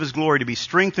riches of His glory, to be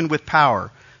strengthened with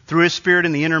power through His Spirit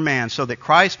in the inner man, so that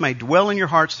Christ may dwell in your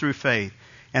hearts through faith,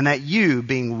 and that you,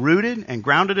 being rooted and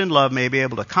grounded in love, may be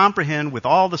able to comprehend with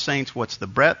all the saints what's the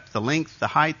breadth, the length, the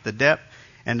height, the depth,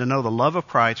 and to know the love of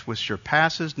Christ which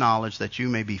surpasses knowledge, that you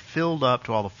may be filled up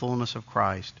to all the fullness of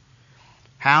Christ.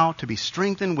 How? To be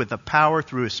strengthened with the power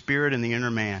through His Spirit in the inner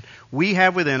man. We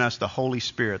have within us the Holy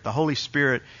Spirit. The Holy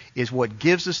Spirit is what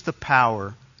gives us the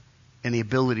power and the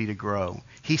ability to grow.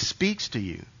 He speaks to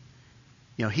you.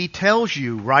 You know, He tells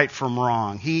you right from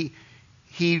wrong. He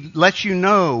lets you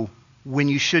know when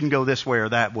you shouldn't go this way or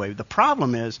that way. The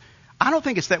problem is, I don't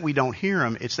think it's that we don't hear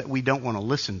Him, it's that we don't want to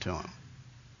listen to Him.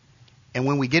 And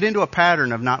when we get into a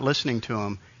pattern of not listening to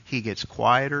him, he gets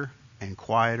quieter and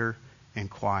quieter and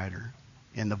quieter.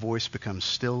 And the voice becomes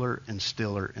stiller and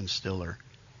stiller and stiller.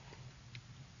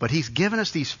 But he's given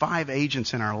us these 5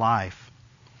 agents in our life.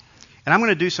 And I want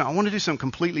to do something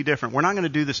completely different. We're not going to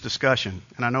do this discussion.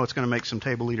 And I know it's going to make some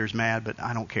table leaders mad, but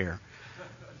I don't care.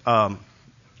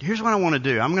 Here's what I want to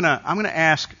do. I'm going to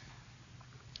ask,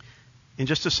 in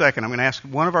just a second, I'm going to ask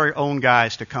one of our own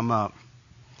guys to come up.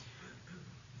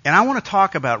 And I want to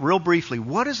talk about, real briefly,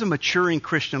 what does a maturing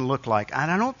Christian look like? And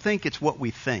I don't think it's what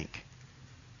we think.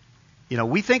 You know,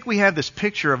 we think we have this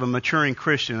picture of a maturing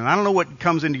Christian, and I don't know what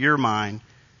comes into your mind.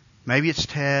 Maybe it's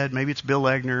Ted, maybe it's Bill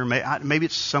Egner, maybe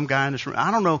it's some guy in this room.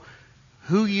 I don't know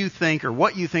who you think or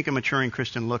what you think a maturing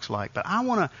Christian looks like, but I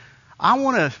want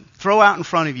to throw out in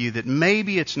front of you that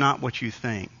maybe it's not what you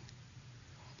think.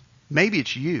 Maybe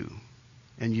it's you,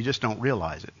 and you just don't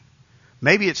realize it.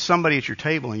 Maybe it's somebody at your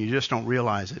table, and you just don't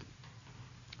realize it.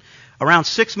 Around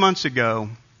 6 months ago,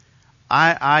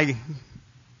 I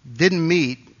didn't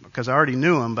meet, because I already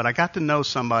knew him, but I got to know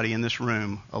somebody in this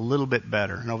room a little bit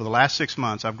better. And over the last 6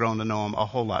 months, I've grown to know him a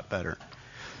whole lot better.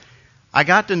 I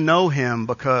got to know him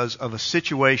because of a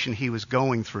situation he was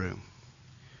going through.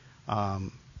 He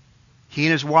and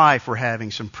his wife were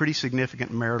having some pretty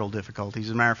significant marital difficulties.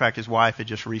 As a matter of fact, his wife had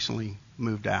just recently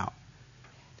moved out.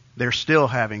 They're still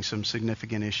having some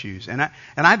significant issues. And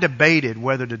I debated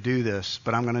whether to do this,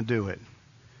 but I'm going to do it.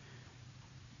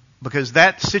 Because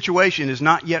that situation is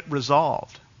not yet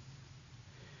resolved.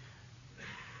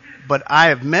 But I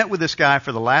have met with this guy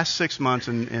for the last 6 months,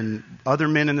 and other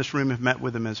men in this room have met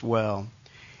with him as well.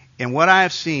 And what I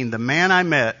have seen, the man I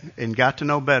met and got to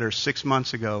know better 6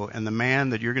 months ago and the man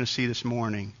that you're going to see this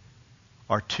morning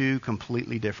are 2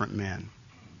 completely different men.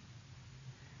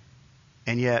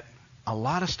 And yet, a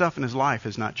lot of stuff in his life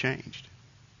has not changed.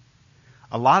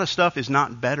 A lot of stuff is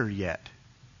not better yet.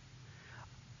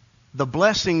 The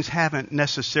blessings haven't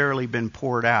necessarily been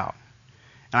poured out.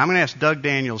 And I'm going to ask Doug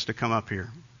Daniels to come up here.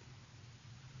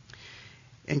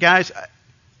 And guys,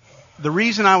 the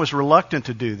reason I was reluctant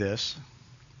to do this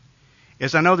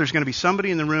is I know there's going to be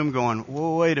somebody in the room going,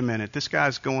 whoa, wait a minute, this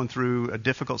guy's going through a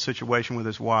difficult situation with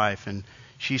his wife, and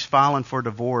she's filing for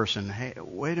divorce, and hey,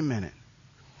 wait a minute.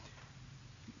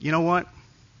 You know what?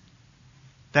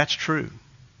 That's true.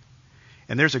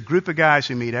 And there's a group of guys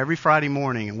who meet every Friday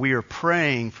morning, and we are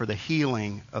praying for the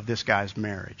healing of this guy's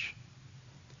marriage.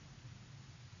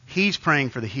 He's praying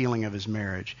for the healing of his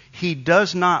marriage. He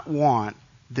does not want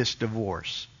this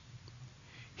divorce.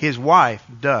 His wife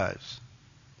does.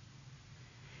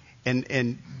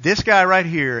 And this guy right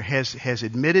here has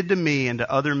admitted to me and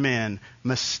to other men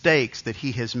mistakes that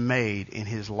he has made in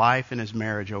his life and his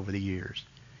marriage over the years.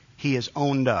 He has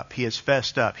owned up. He has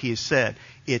fessed up. He has said,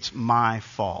 it's my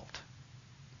fault.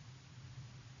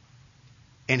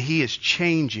 And he is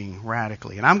changing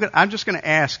radically. And I'm just going to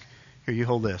ask, here, you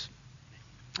hold this.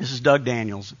 This is Doug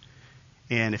Daniels.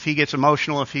 And if he gets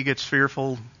emotional, if he gets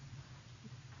fearful,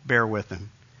 bear with him.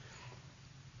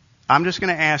 I'm just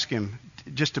going to ask him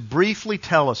just to briefly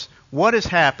tell us what has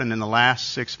happened in the last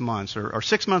 6 months, or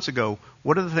 6 months ago.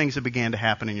 What are the things that began to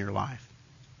happen in your life?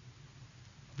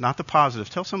 Not the positives.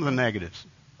 Tell some of the negatives.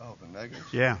 Oh, the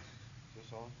negatives? Yeah. Is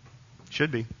this on?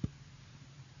 Should be.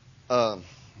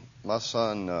 My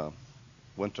son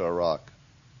went to Iraq,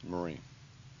 Marine.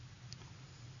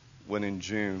 Went in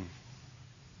June.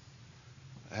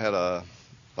 Had a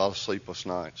lot of sleepless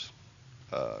nights.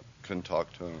 Couldn't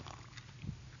talk to him.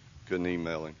 Couldn't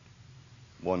email him.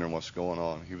 Wondering what's going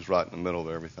on. He was right in the middle of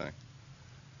everything.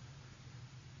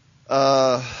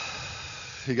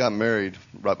 He got married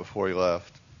right before he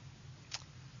left.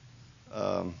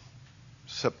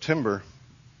 September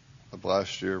of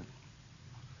last year,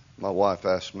 my wife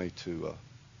asked me to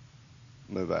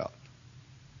move out.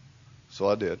 So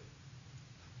I did.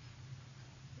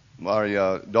 My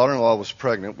daughter-in-law was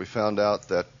pregnant. We found out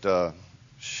that the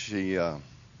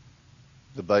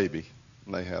baby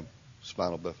may have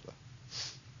spinal bifida.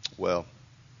 Well,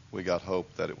 we got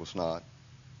hope that it was not.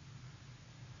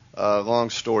 Long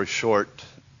story short,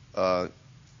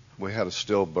 we had a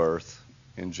stillbirth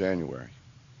in January.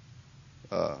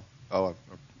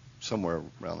 Somewhere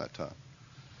around that time.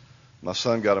 My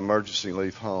son got emergency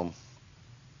leave home.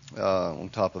 On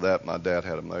top of that, my dad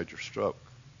had a major stroke.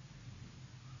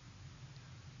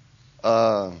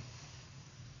 It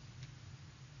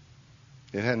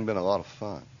hadn't been a lot of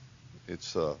fun.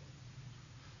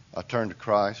 I turned to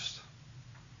Christ.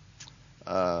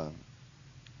 None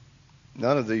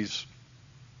of these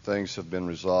things have been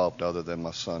resolved other than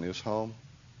my son is home.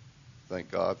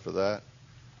 Thank God for that.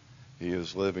 He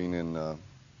is living in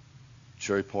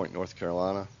Cherry Point, North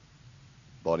Carolina.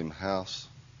 bought him a house.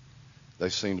 They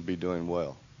seem to be doing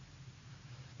well.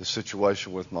 The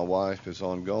situation with my wife is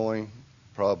ongoing.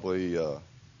 Probably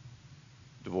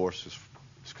divorce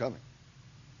is coming.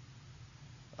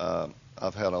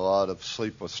 I've had a lot of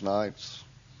sleepless nights.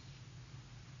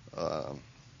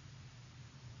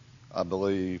 I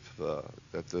believe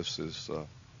that this is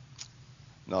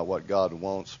not what God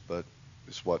wants, but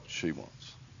it's what she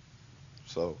wants.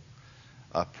 So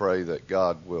I pray that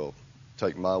God will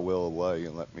take my will away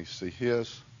and let me see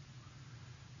His,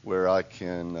 where I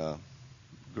can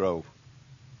grow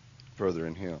further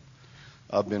in Him.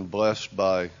 I've been blessed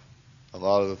by a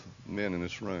lot of men in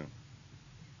this room.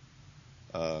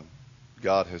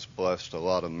 God has blessed a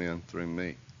lot of men through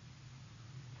me.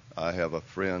 I have a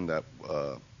friend that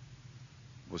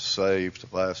was saved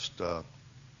last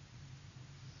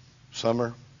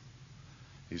summer.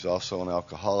 He's also an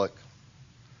alcoholic.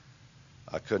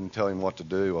 I couldn't tell him what to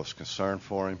do. I was concerned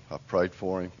for him. I prayed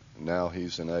for him. Now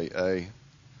he's in AA.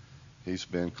 He's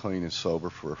been clean and sober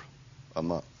for a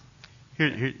month.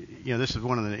 Here, this is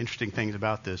one of the interesting things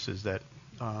about this is that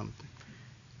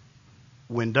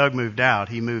when Doug moved out,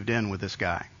 he moved in with this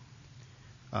guy.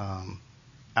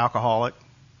 Alcoholic,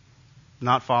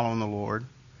 not following the Lord.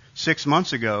 6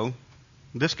 months ago,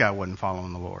 this guy wasn't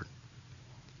following the Lord.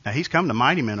 Now, he's come to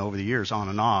Mighty Men over the years on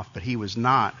and off, but he was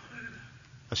not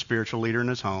a spiritual leader in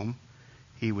his home.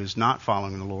 He was not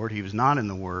following the Lord. He was not in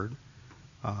the Word.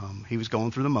 He was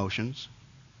going through the motions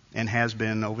and has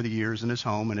been over the years in his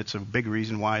home, and it's a big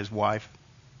reason why his wife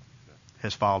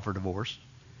has filed for divorce.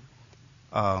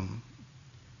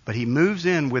 But he moves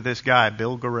in with this guy,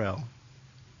 Bill Gorell.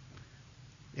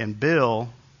 And Bill,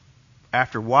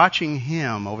 after watching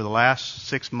him over the last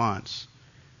 6 months,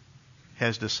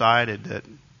 has decided that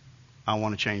I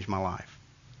want to change my life.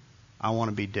 I want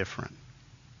to be different.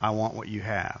 I want what you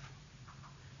have.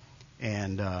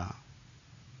 And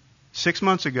 6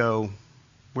 months ago,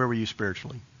 where were you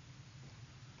spiritually?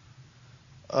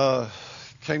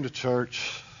 Came to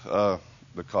church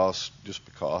because.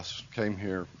 Came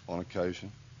here on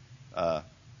occasion. I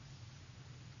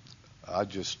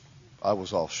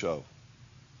was all show.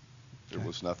 It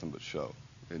was nothing but show.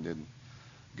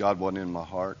 God wasn't in my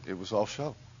heart. It was all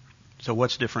show. So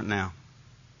what's different now?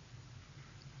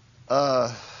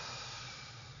 God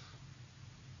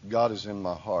is in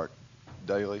my heart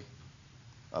daily.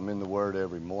 I'm in the Word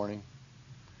every morning.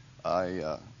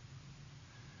 I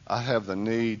have the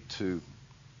need to,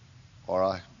 or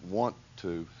I want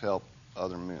to help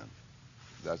other men.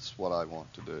 That's what I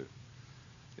want to do.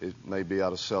 It may be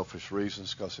out of selfish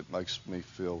reasons because it makes me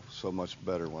feel so much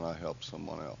better when I help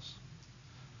someone else.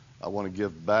 I want to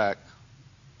give back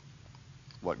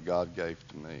what God gave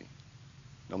to me.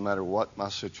 No matter what my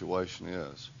situation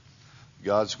is,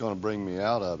 God's going to bring me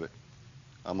out of it.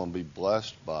 I'm going to be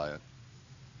blessed by it,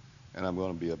 and I'm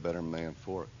going to be a better man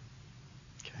for it.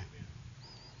 Okay.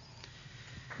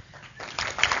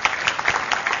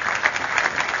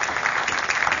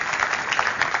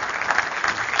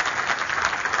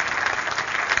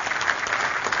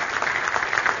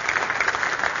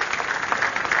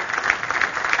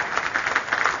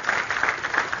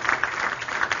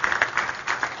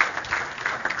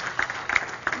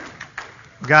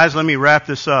 Guys, let me wrap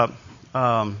this up.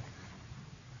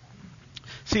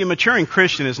 See, a maturing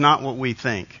Christian is not what we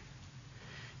think.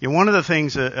 One of the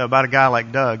things about a guy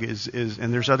like Doug is,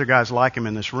 and there's other guys like him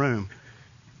in this room,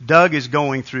 Doug is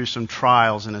going through some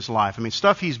trials in his life. I mean,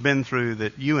 stuff he's been through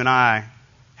that you and I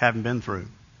haven't been through.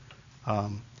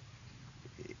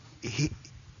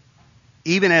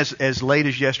 Even as late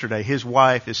as yesterday, his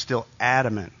wife is still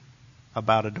adamant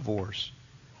about a divorce.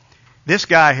 This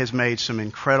guy has made some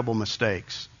incredible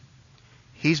mistakes.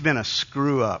 He's been a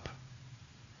screw up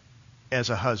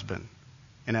as a husband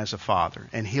and as a father,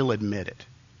 and he'll admit it.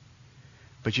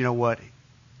 But you know what?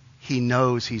 He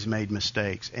knows he's made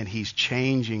mistakes, and he's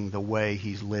changing the way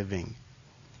he's living.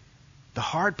 The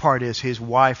hard part is his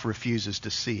wife refuses to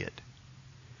see it.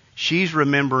 She's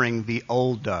remembering the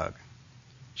old Doug.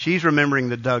 She's remembering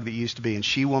the Doug that used to be, and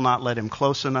she will not let him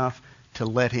close enough to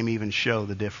let him even show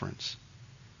the difference.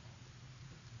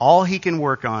 All he can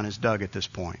work on is Doug at this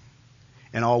point.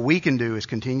 And all we can do is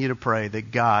continue to pray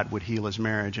that God would heal his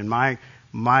marriage. And my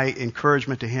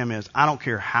encouragement to him is, I don't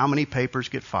care how many papers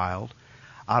get filed.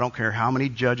 I don't care how many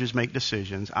judges make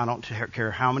decisions. I don't care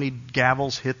how many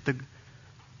gavels hit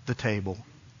the table.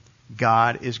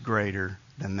 God is greater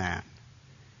than that.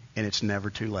 And it's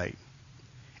never too late.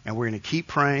 And we're going to keep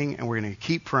praying, and we're going to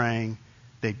keep praying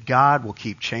that God will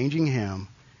keep changing him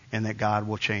and that God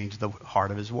will change the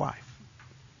heart of his wife.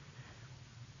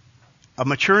 A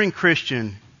maturing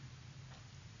Christian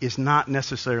is not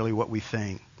necessarily what we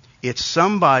think. It's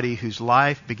somebody whose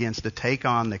life begins to take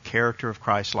on the character of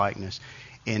Christ-likeness.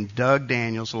 And Doug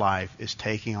Daniels' life is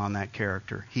taking on that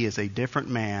character. He is a different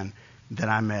man than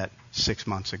I met 6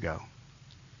 months ago.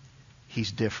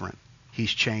 He's different.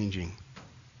 He's changing.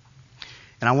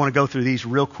 And I want to go through these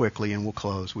real quickly and we'll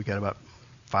close. We've got about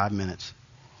 5 minutes.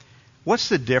 What's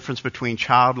the difference between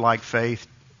childlike faith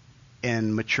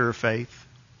and mature faith?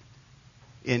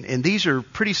 And these are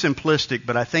pretty simplistic,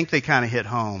 but I think they kind of hit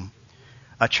home.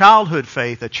 A childhood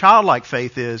faith, a childlike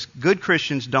faith is good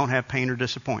Christians don't have pain or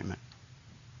disappointment.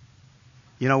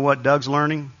 You know what Doug's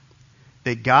learning?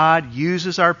 That God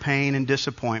uses our pain and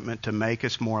disappointment to make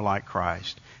us more like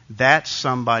Christ. That's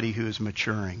somebody who is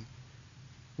maturing.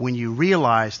 When you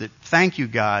realize that, thank you,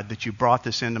 God, that you brought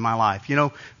this into my life. You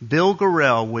know, Bill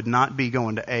Gorell would not be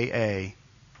going to AA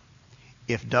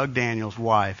if Doug Daniels'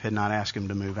 wife had not asked him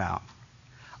to move out.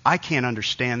 I can't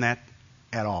understand that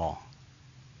at all.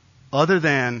 Other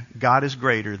than God is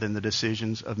greater than the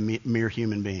decisions of mere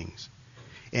human beings.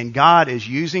 And God is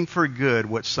using for good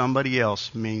what somebody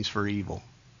else means for evil.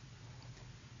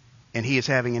 And He is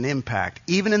having an impact,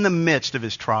 even in the midst of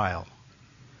his trial.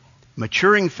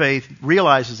 Maturing faith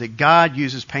realizes that God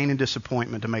uses pain and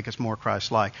disappointment to make us more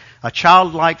Christ-like. A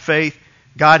childlike faith,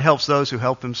 God helps those who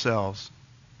help themselves.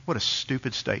 What a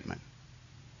stupid statement.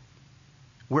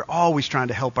 We're always trying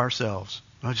to help ourselves.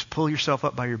 Well, just pull yourself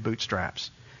up by your bootstraps.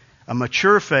 A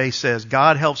mature faith says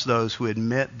God helps those who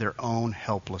admit their own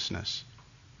helplessness.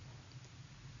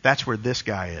 That's where this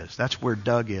guy is. That's where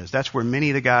Doug is. That's where many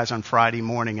of the guys on Friday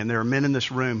morning, and there are men in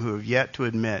this room who have yet to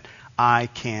admit, I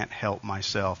can't help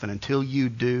myself. And until you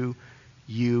do,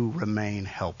 you remain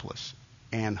helpless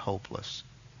and hopeless.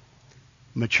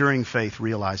 Maturing faith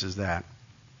realizes that.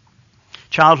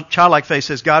 Childlike faith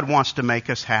says God wants to make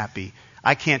us happy.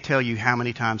 I can't tell you how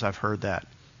many times I've heard that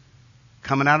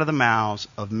coming out of the mouths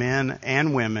of men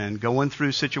and women going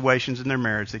through situations in their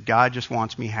marriage that God just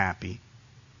wants me happy.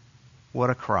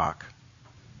 What a crock.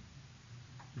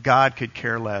 God could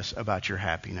care less about your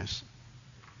happiness.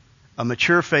 A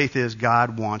mature faith is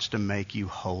God wants to make you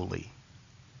holy.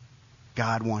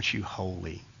 God wants you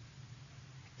holy.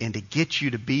 And to get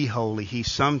you to be holy, He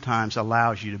sometimes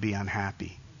allows you to be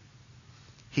unhappy.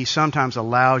 He sometimes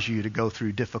allows you to go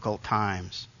through difficult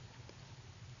times.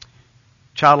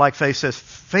 Childlike faith says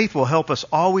faith will help us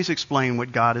always explain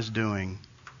what God is doing.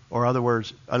 Or in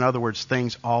other words,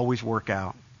 things always work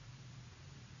out.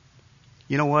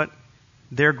 You know what?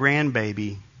 Their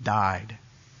grandbaby died.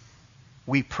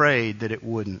 We prayed that it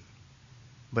wouldn't,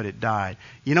 but it died.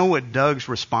 You know what Doug's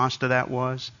response to that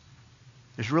was?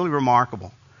 It's really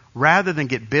remarkable. Rather than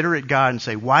get bitter at God and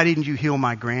say, why didn't you heal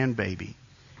my grandbaby?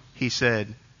 He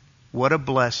said, what a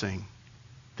blessing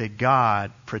that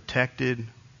God protected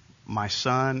my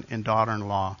son and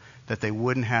daughter-in-law, that they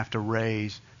wouldn't have to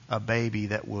raise a baby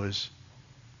that was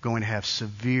going to have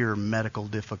severe medical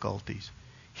difficulties.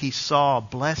 He saw a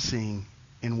blessing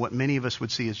in what many of us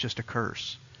would see as just a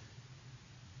curse.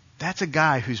 That's a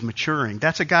guy who's maturing.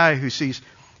 That's a guy who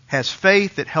has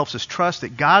faith that helps us trust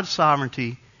that God's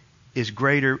sovereignty is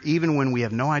greater even when we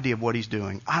have no idea of what He's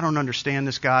doing. I don't understand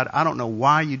this, God. I don't know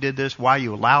why you did this, why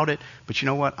you allowed it, but you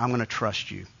know what? I'm going to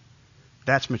trust you.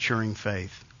 That's maturing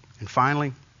faith. And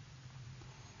finally,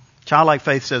 childlike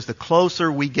faith says the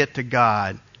closer we get to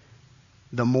God,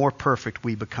 the more perfect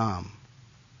we become.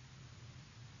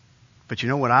 But you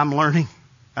know what I'm learning?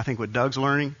 I think what Doug's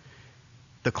learning?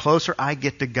 The closer I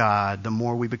get to God, the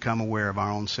more we become aware of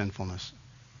our own sinfulness.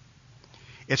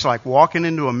 It's like walking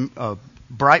into a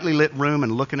brightly lit room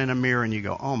and looking in a mirror and you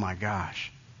go, oh my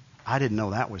gosh, I didn't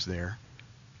know that was there.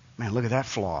 Man, look at that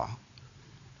flaw.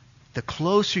 The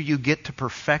closer you get to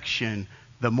perfection,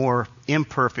 the more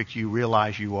imperfect you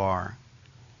realize you are.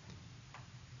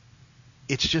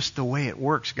 It's just the way it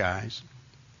works, guys.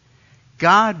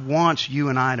 God wants you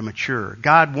and I to mature.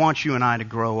 God wants you and I to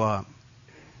grow up.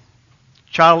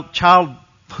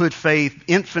 Childhood faith,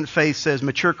 infant faith says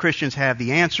mature Christians have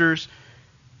the answers,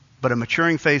 but a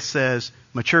maturing faith says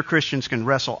mature Christians can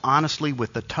wrestle honestly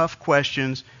with the tough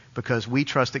questions because we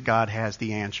trust that God has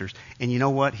the answers. And you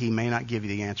know what? He may not give you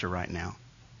the answer right now.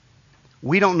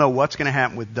 We don't know what's going to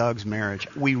happen with Doug's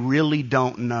marriage. We really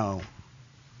don't know.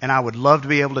 And I would love to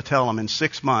be able to tell him in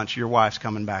 6 months, your wife's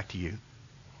coming back to you.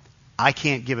 I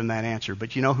can't give him that answer.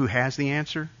 But you know who has the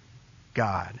answer?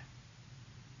 God.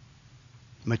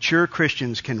 Mature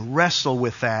Christians can wrestle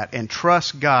with that and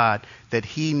trust God that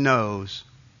He knows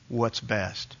what's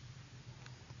best.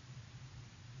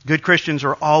 Good Christians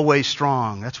are always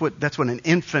strong. That's what an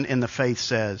infant in the faith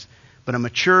says. But a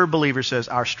mature believer says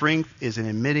our strength is in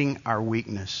admitting our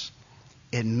weakness.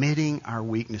 Admitting our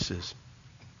weaknesses.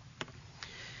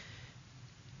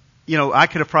 I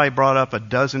could have probably brought up a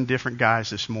dozen different guys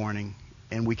this morning,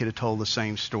 and we could have told the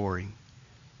same story.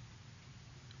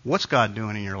 What's God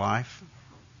doing in your life?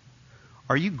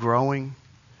 Are you growing?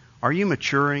 Are you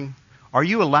maturing? Are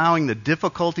you allowing the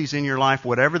difficulties in your life,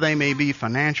 whatever they may be,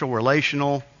 financial,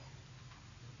 relational,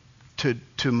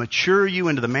 to mature you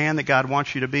into the man that God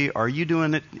wants you to be? Are you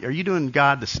doing it? Are you doing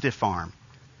God the stiff arm?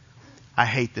 I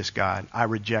hate this God. I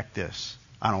reject this.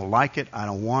 I don't like it. I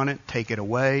don't want it. Take it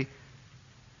away.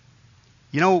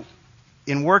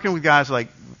 In working with guys like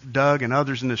Doug and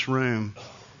others in this room,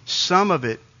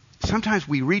 sometimes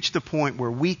we reach the point where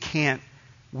we can't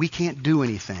do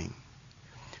anything.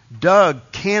 Doug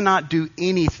cannot do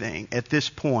anything at this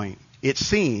point, it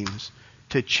seems,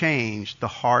 to change the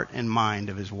heart and mind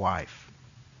of his wife.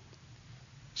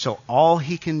 So all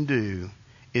he can do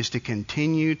is to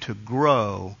continue to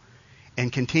grow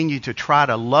and continue to try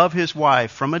to love his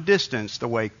wife from a distance the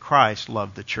way Christ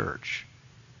loved the church.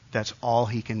 That's all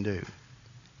he can do.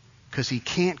 Because he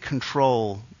can't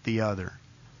control the other.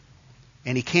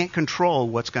 And he can't control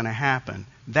what's going to happen.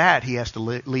 That he has to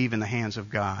leave in the hands of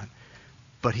God.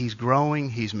 But he's growing,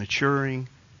 he's maturing.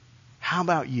 How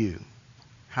about you?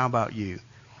 How about you?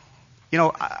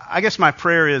 I guess my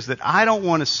prayer is that I don't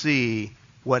want to see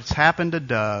what's happened to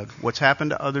Doug, what's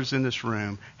happened to others in this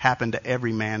room, happen to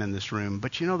every man in this room.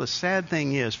 But the sad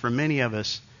thing is, for many of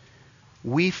us,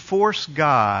 we force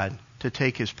God to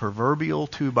take his proverbial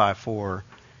 2x4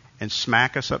 and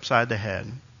smack us upside the head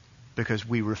because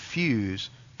we refuse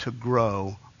to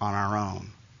grow on our own.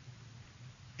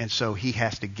 And so he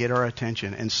has to get our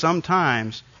attention. And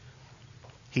sometimes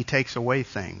he takes away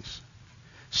things.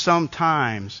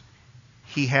 Sometimes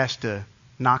he has to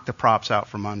knock the props out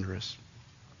from under us.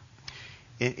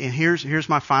 And here's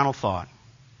my final thought.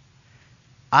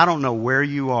 I don't know where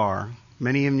you are.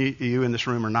 Many of you in this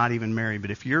room are not even married.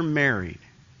 But if you're married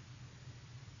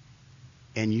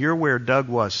and you're where Doug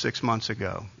was 6 months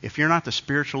ago, if you're not the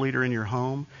spiritual leader in your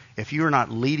home, if you're not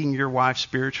leading your wife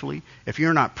spiritually, if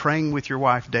you're not praying with your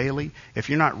wife daily, if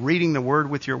you're not reading the Word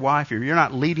with your wife, if you're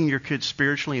not leading your kids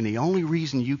spiritually, and the only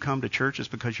reason you come to church is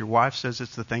because your wife says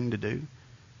it's the thing to do,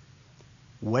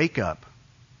 wake up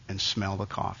and smell the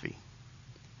coffee.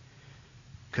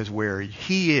 Because where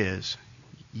he is,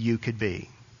 you could be.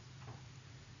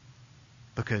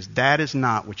 Because that is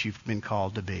not what you've been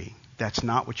called to be. That's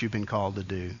not what you've been called to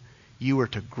do. You are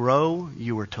to grow.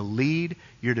 You are to lead.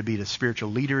 You're to be the spiritual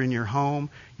leader in your home.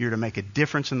 You're to make a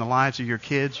difference in the lives of your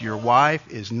kids. Your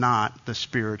wife is not the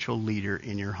spiritual leader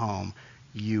in your home.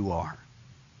 You are.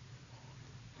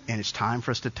 And it's time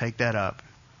for us to take that up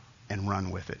and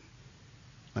run with it.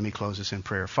 Let me close this in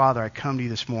prayer. Father, I come to you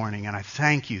this morning and I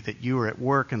thank you that you are at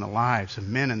work in the lives of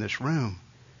men in this room.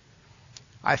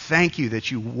 I thank you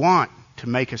that you want to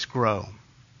make us grow.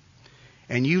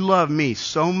 And you love me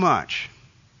so much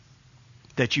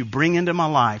that you bring into my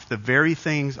life the very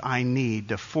things I need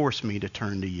to force me to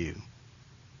turn to you.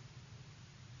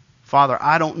 Father,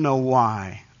 I don't know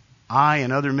why I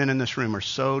and other men in this room are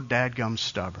so dadgum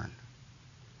stubborn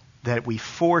that we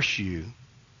force you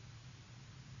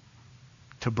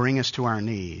to bring us to our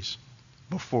knees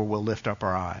before we'll lift up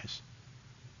our eyes.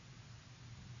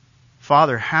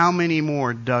 Father, how many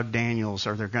more Doug Daniels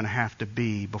are there going to have to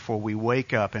be before we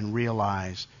wake up and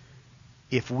realize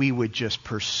if we would just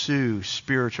pursue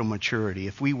spiritual maturity,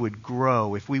 if we would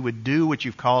grow, if we would do what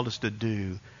you've called us to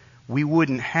do, we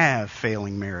wouldn't have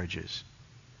failing marriages.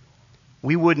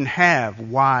 We wouldn't have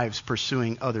wives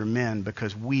pursuing other men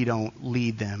because we don't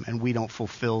lead them and we don't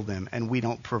fulfill them and we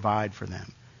don't provide for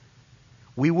them.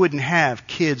 We wouldn't have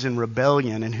kids in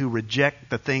rebellion and who reject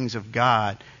the things of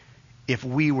God if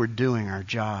we were doing our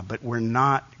job, but we're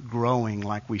not growing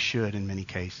like we should in many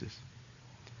cases.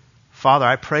 Father,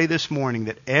 I pray this morning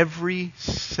that every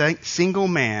single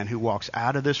man who walks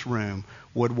out of this room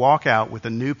would walk out with a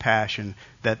new passion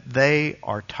that they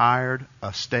are tired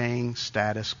of staying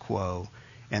status quo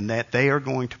and that they are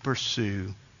going to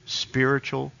pursue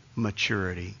spiritual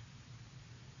maturity,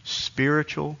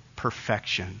 spiritual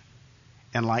perfection.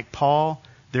 And like Paul,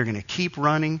 they're going to keep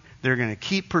running, they're going to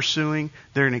keep pursuing,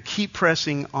 they're going to keep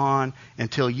pressing on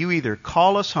until you either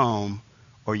call us home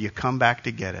or you come back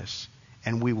to get us.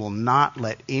 And we will not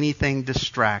let anything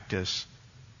distract us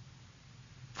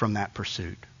from that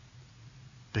pursuit.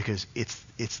 Because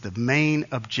it's the main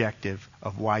objective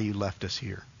of why you left us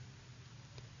here.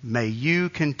 May you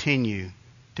continue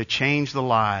to change the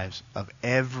lives of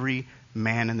every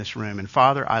man in this room. And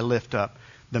Father, I lift up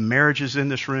the marriages in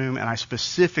this room, and I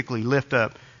specifically lift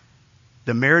up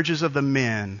the marriages of the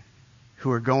men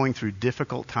who are going through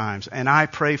difficult times. And I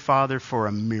pray, Father, for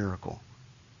a miracle.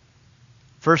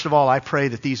 First of all, I pray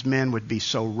that these men would be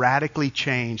so radically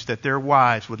changed that their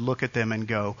wives would look at them and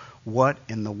go, what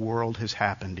in the world has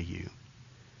happened to you?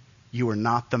 You are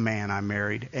not the man I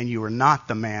married, and you are not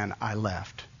the man I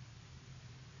left.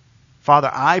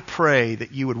 Father, I pray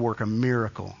that you would work a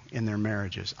miracle in their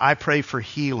marriages. I pray for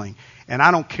healing. And I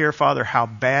don't care, Father, how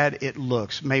bad it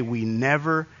looks. May we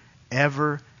never,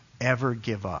 ever, ever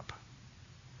give up.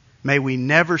 May we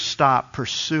never stop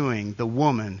pursuing the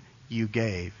woman you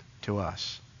gave to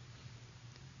us.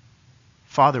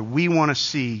 Father, we want to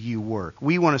see you work.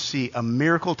 We want to see a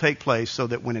miracle take place so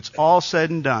that when it's all said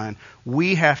and done,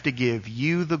 we have to give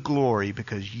you the glory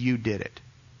because you did it.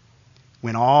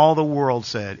 When all the world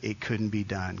said it couldn't be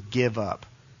done, give up.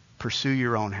 Pursue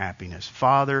your own happiness.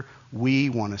 Father, we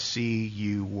want to see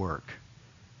you work,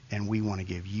 and we want to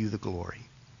give you the glory.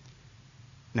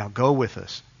 Now go with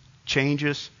us. Change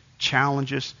us,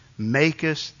 challenge us, make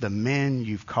us the men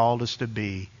you've called us to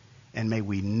be, and may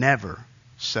we never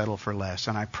settle for less.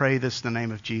 And I pray this in the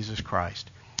name of Jesus Christ.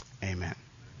 Amen.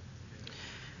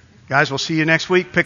 Guys, we'll see you next week.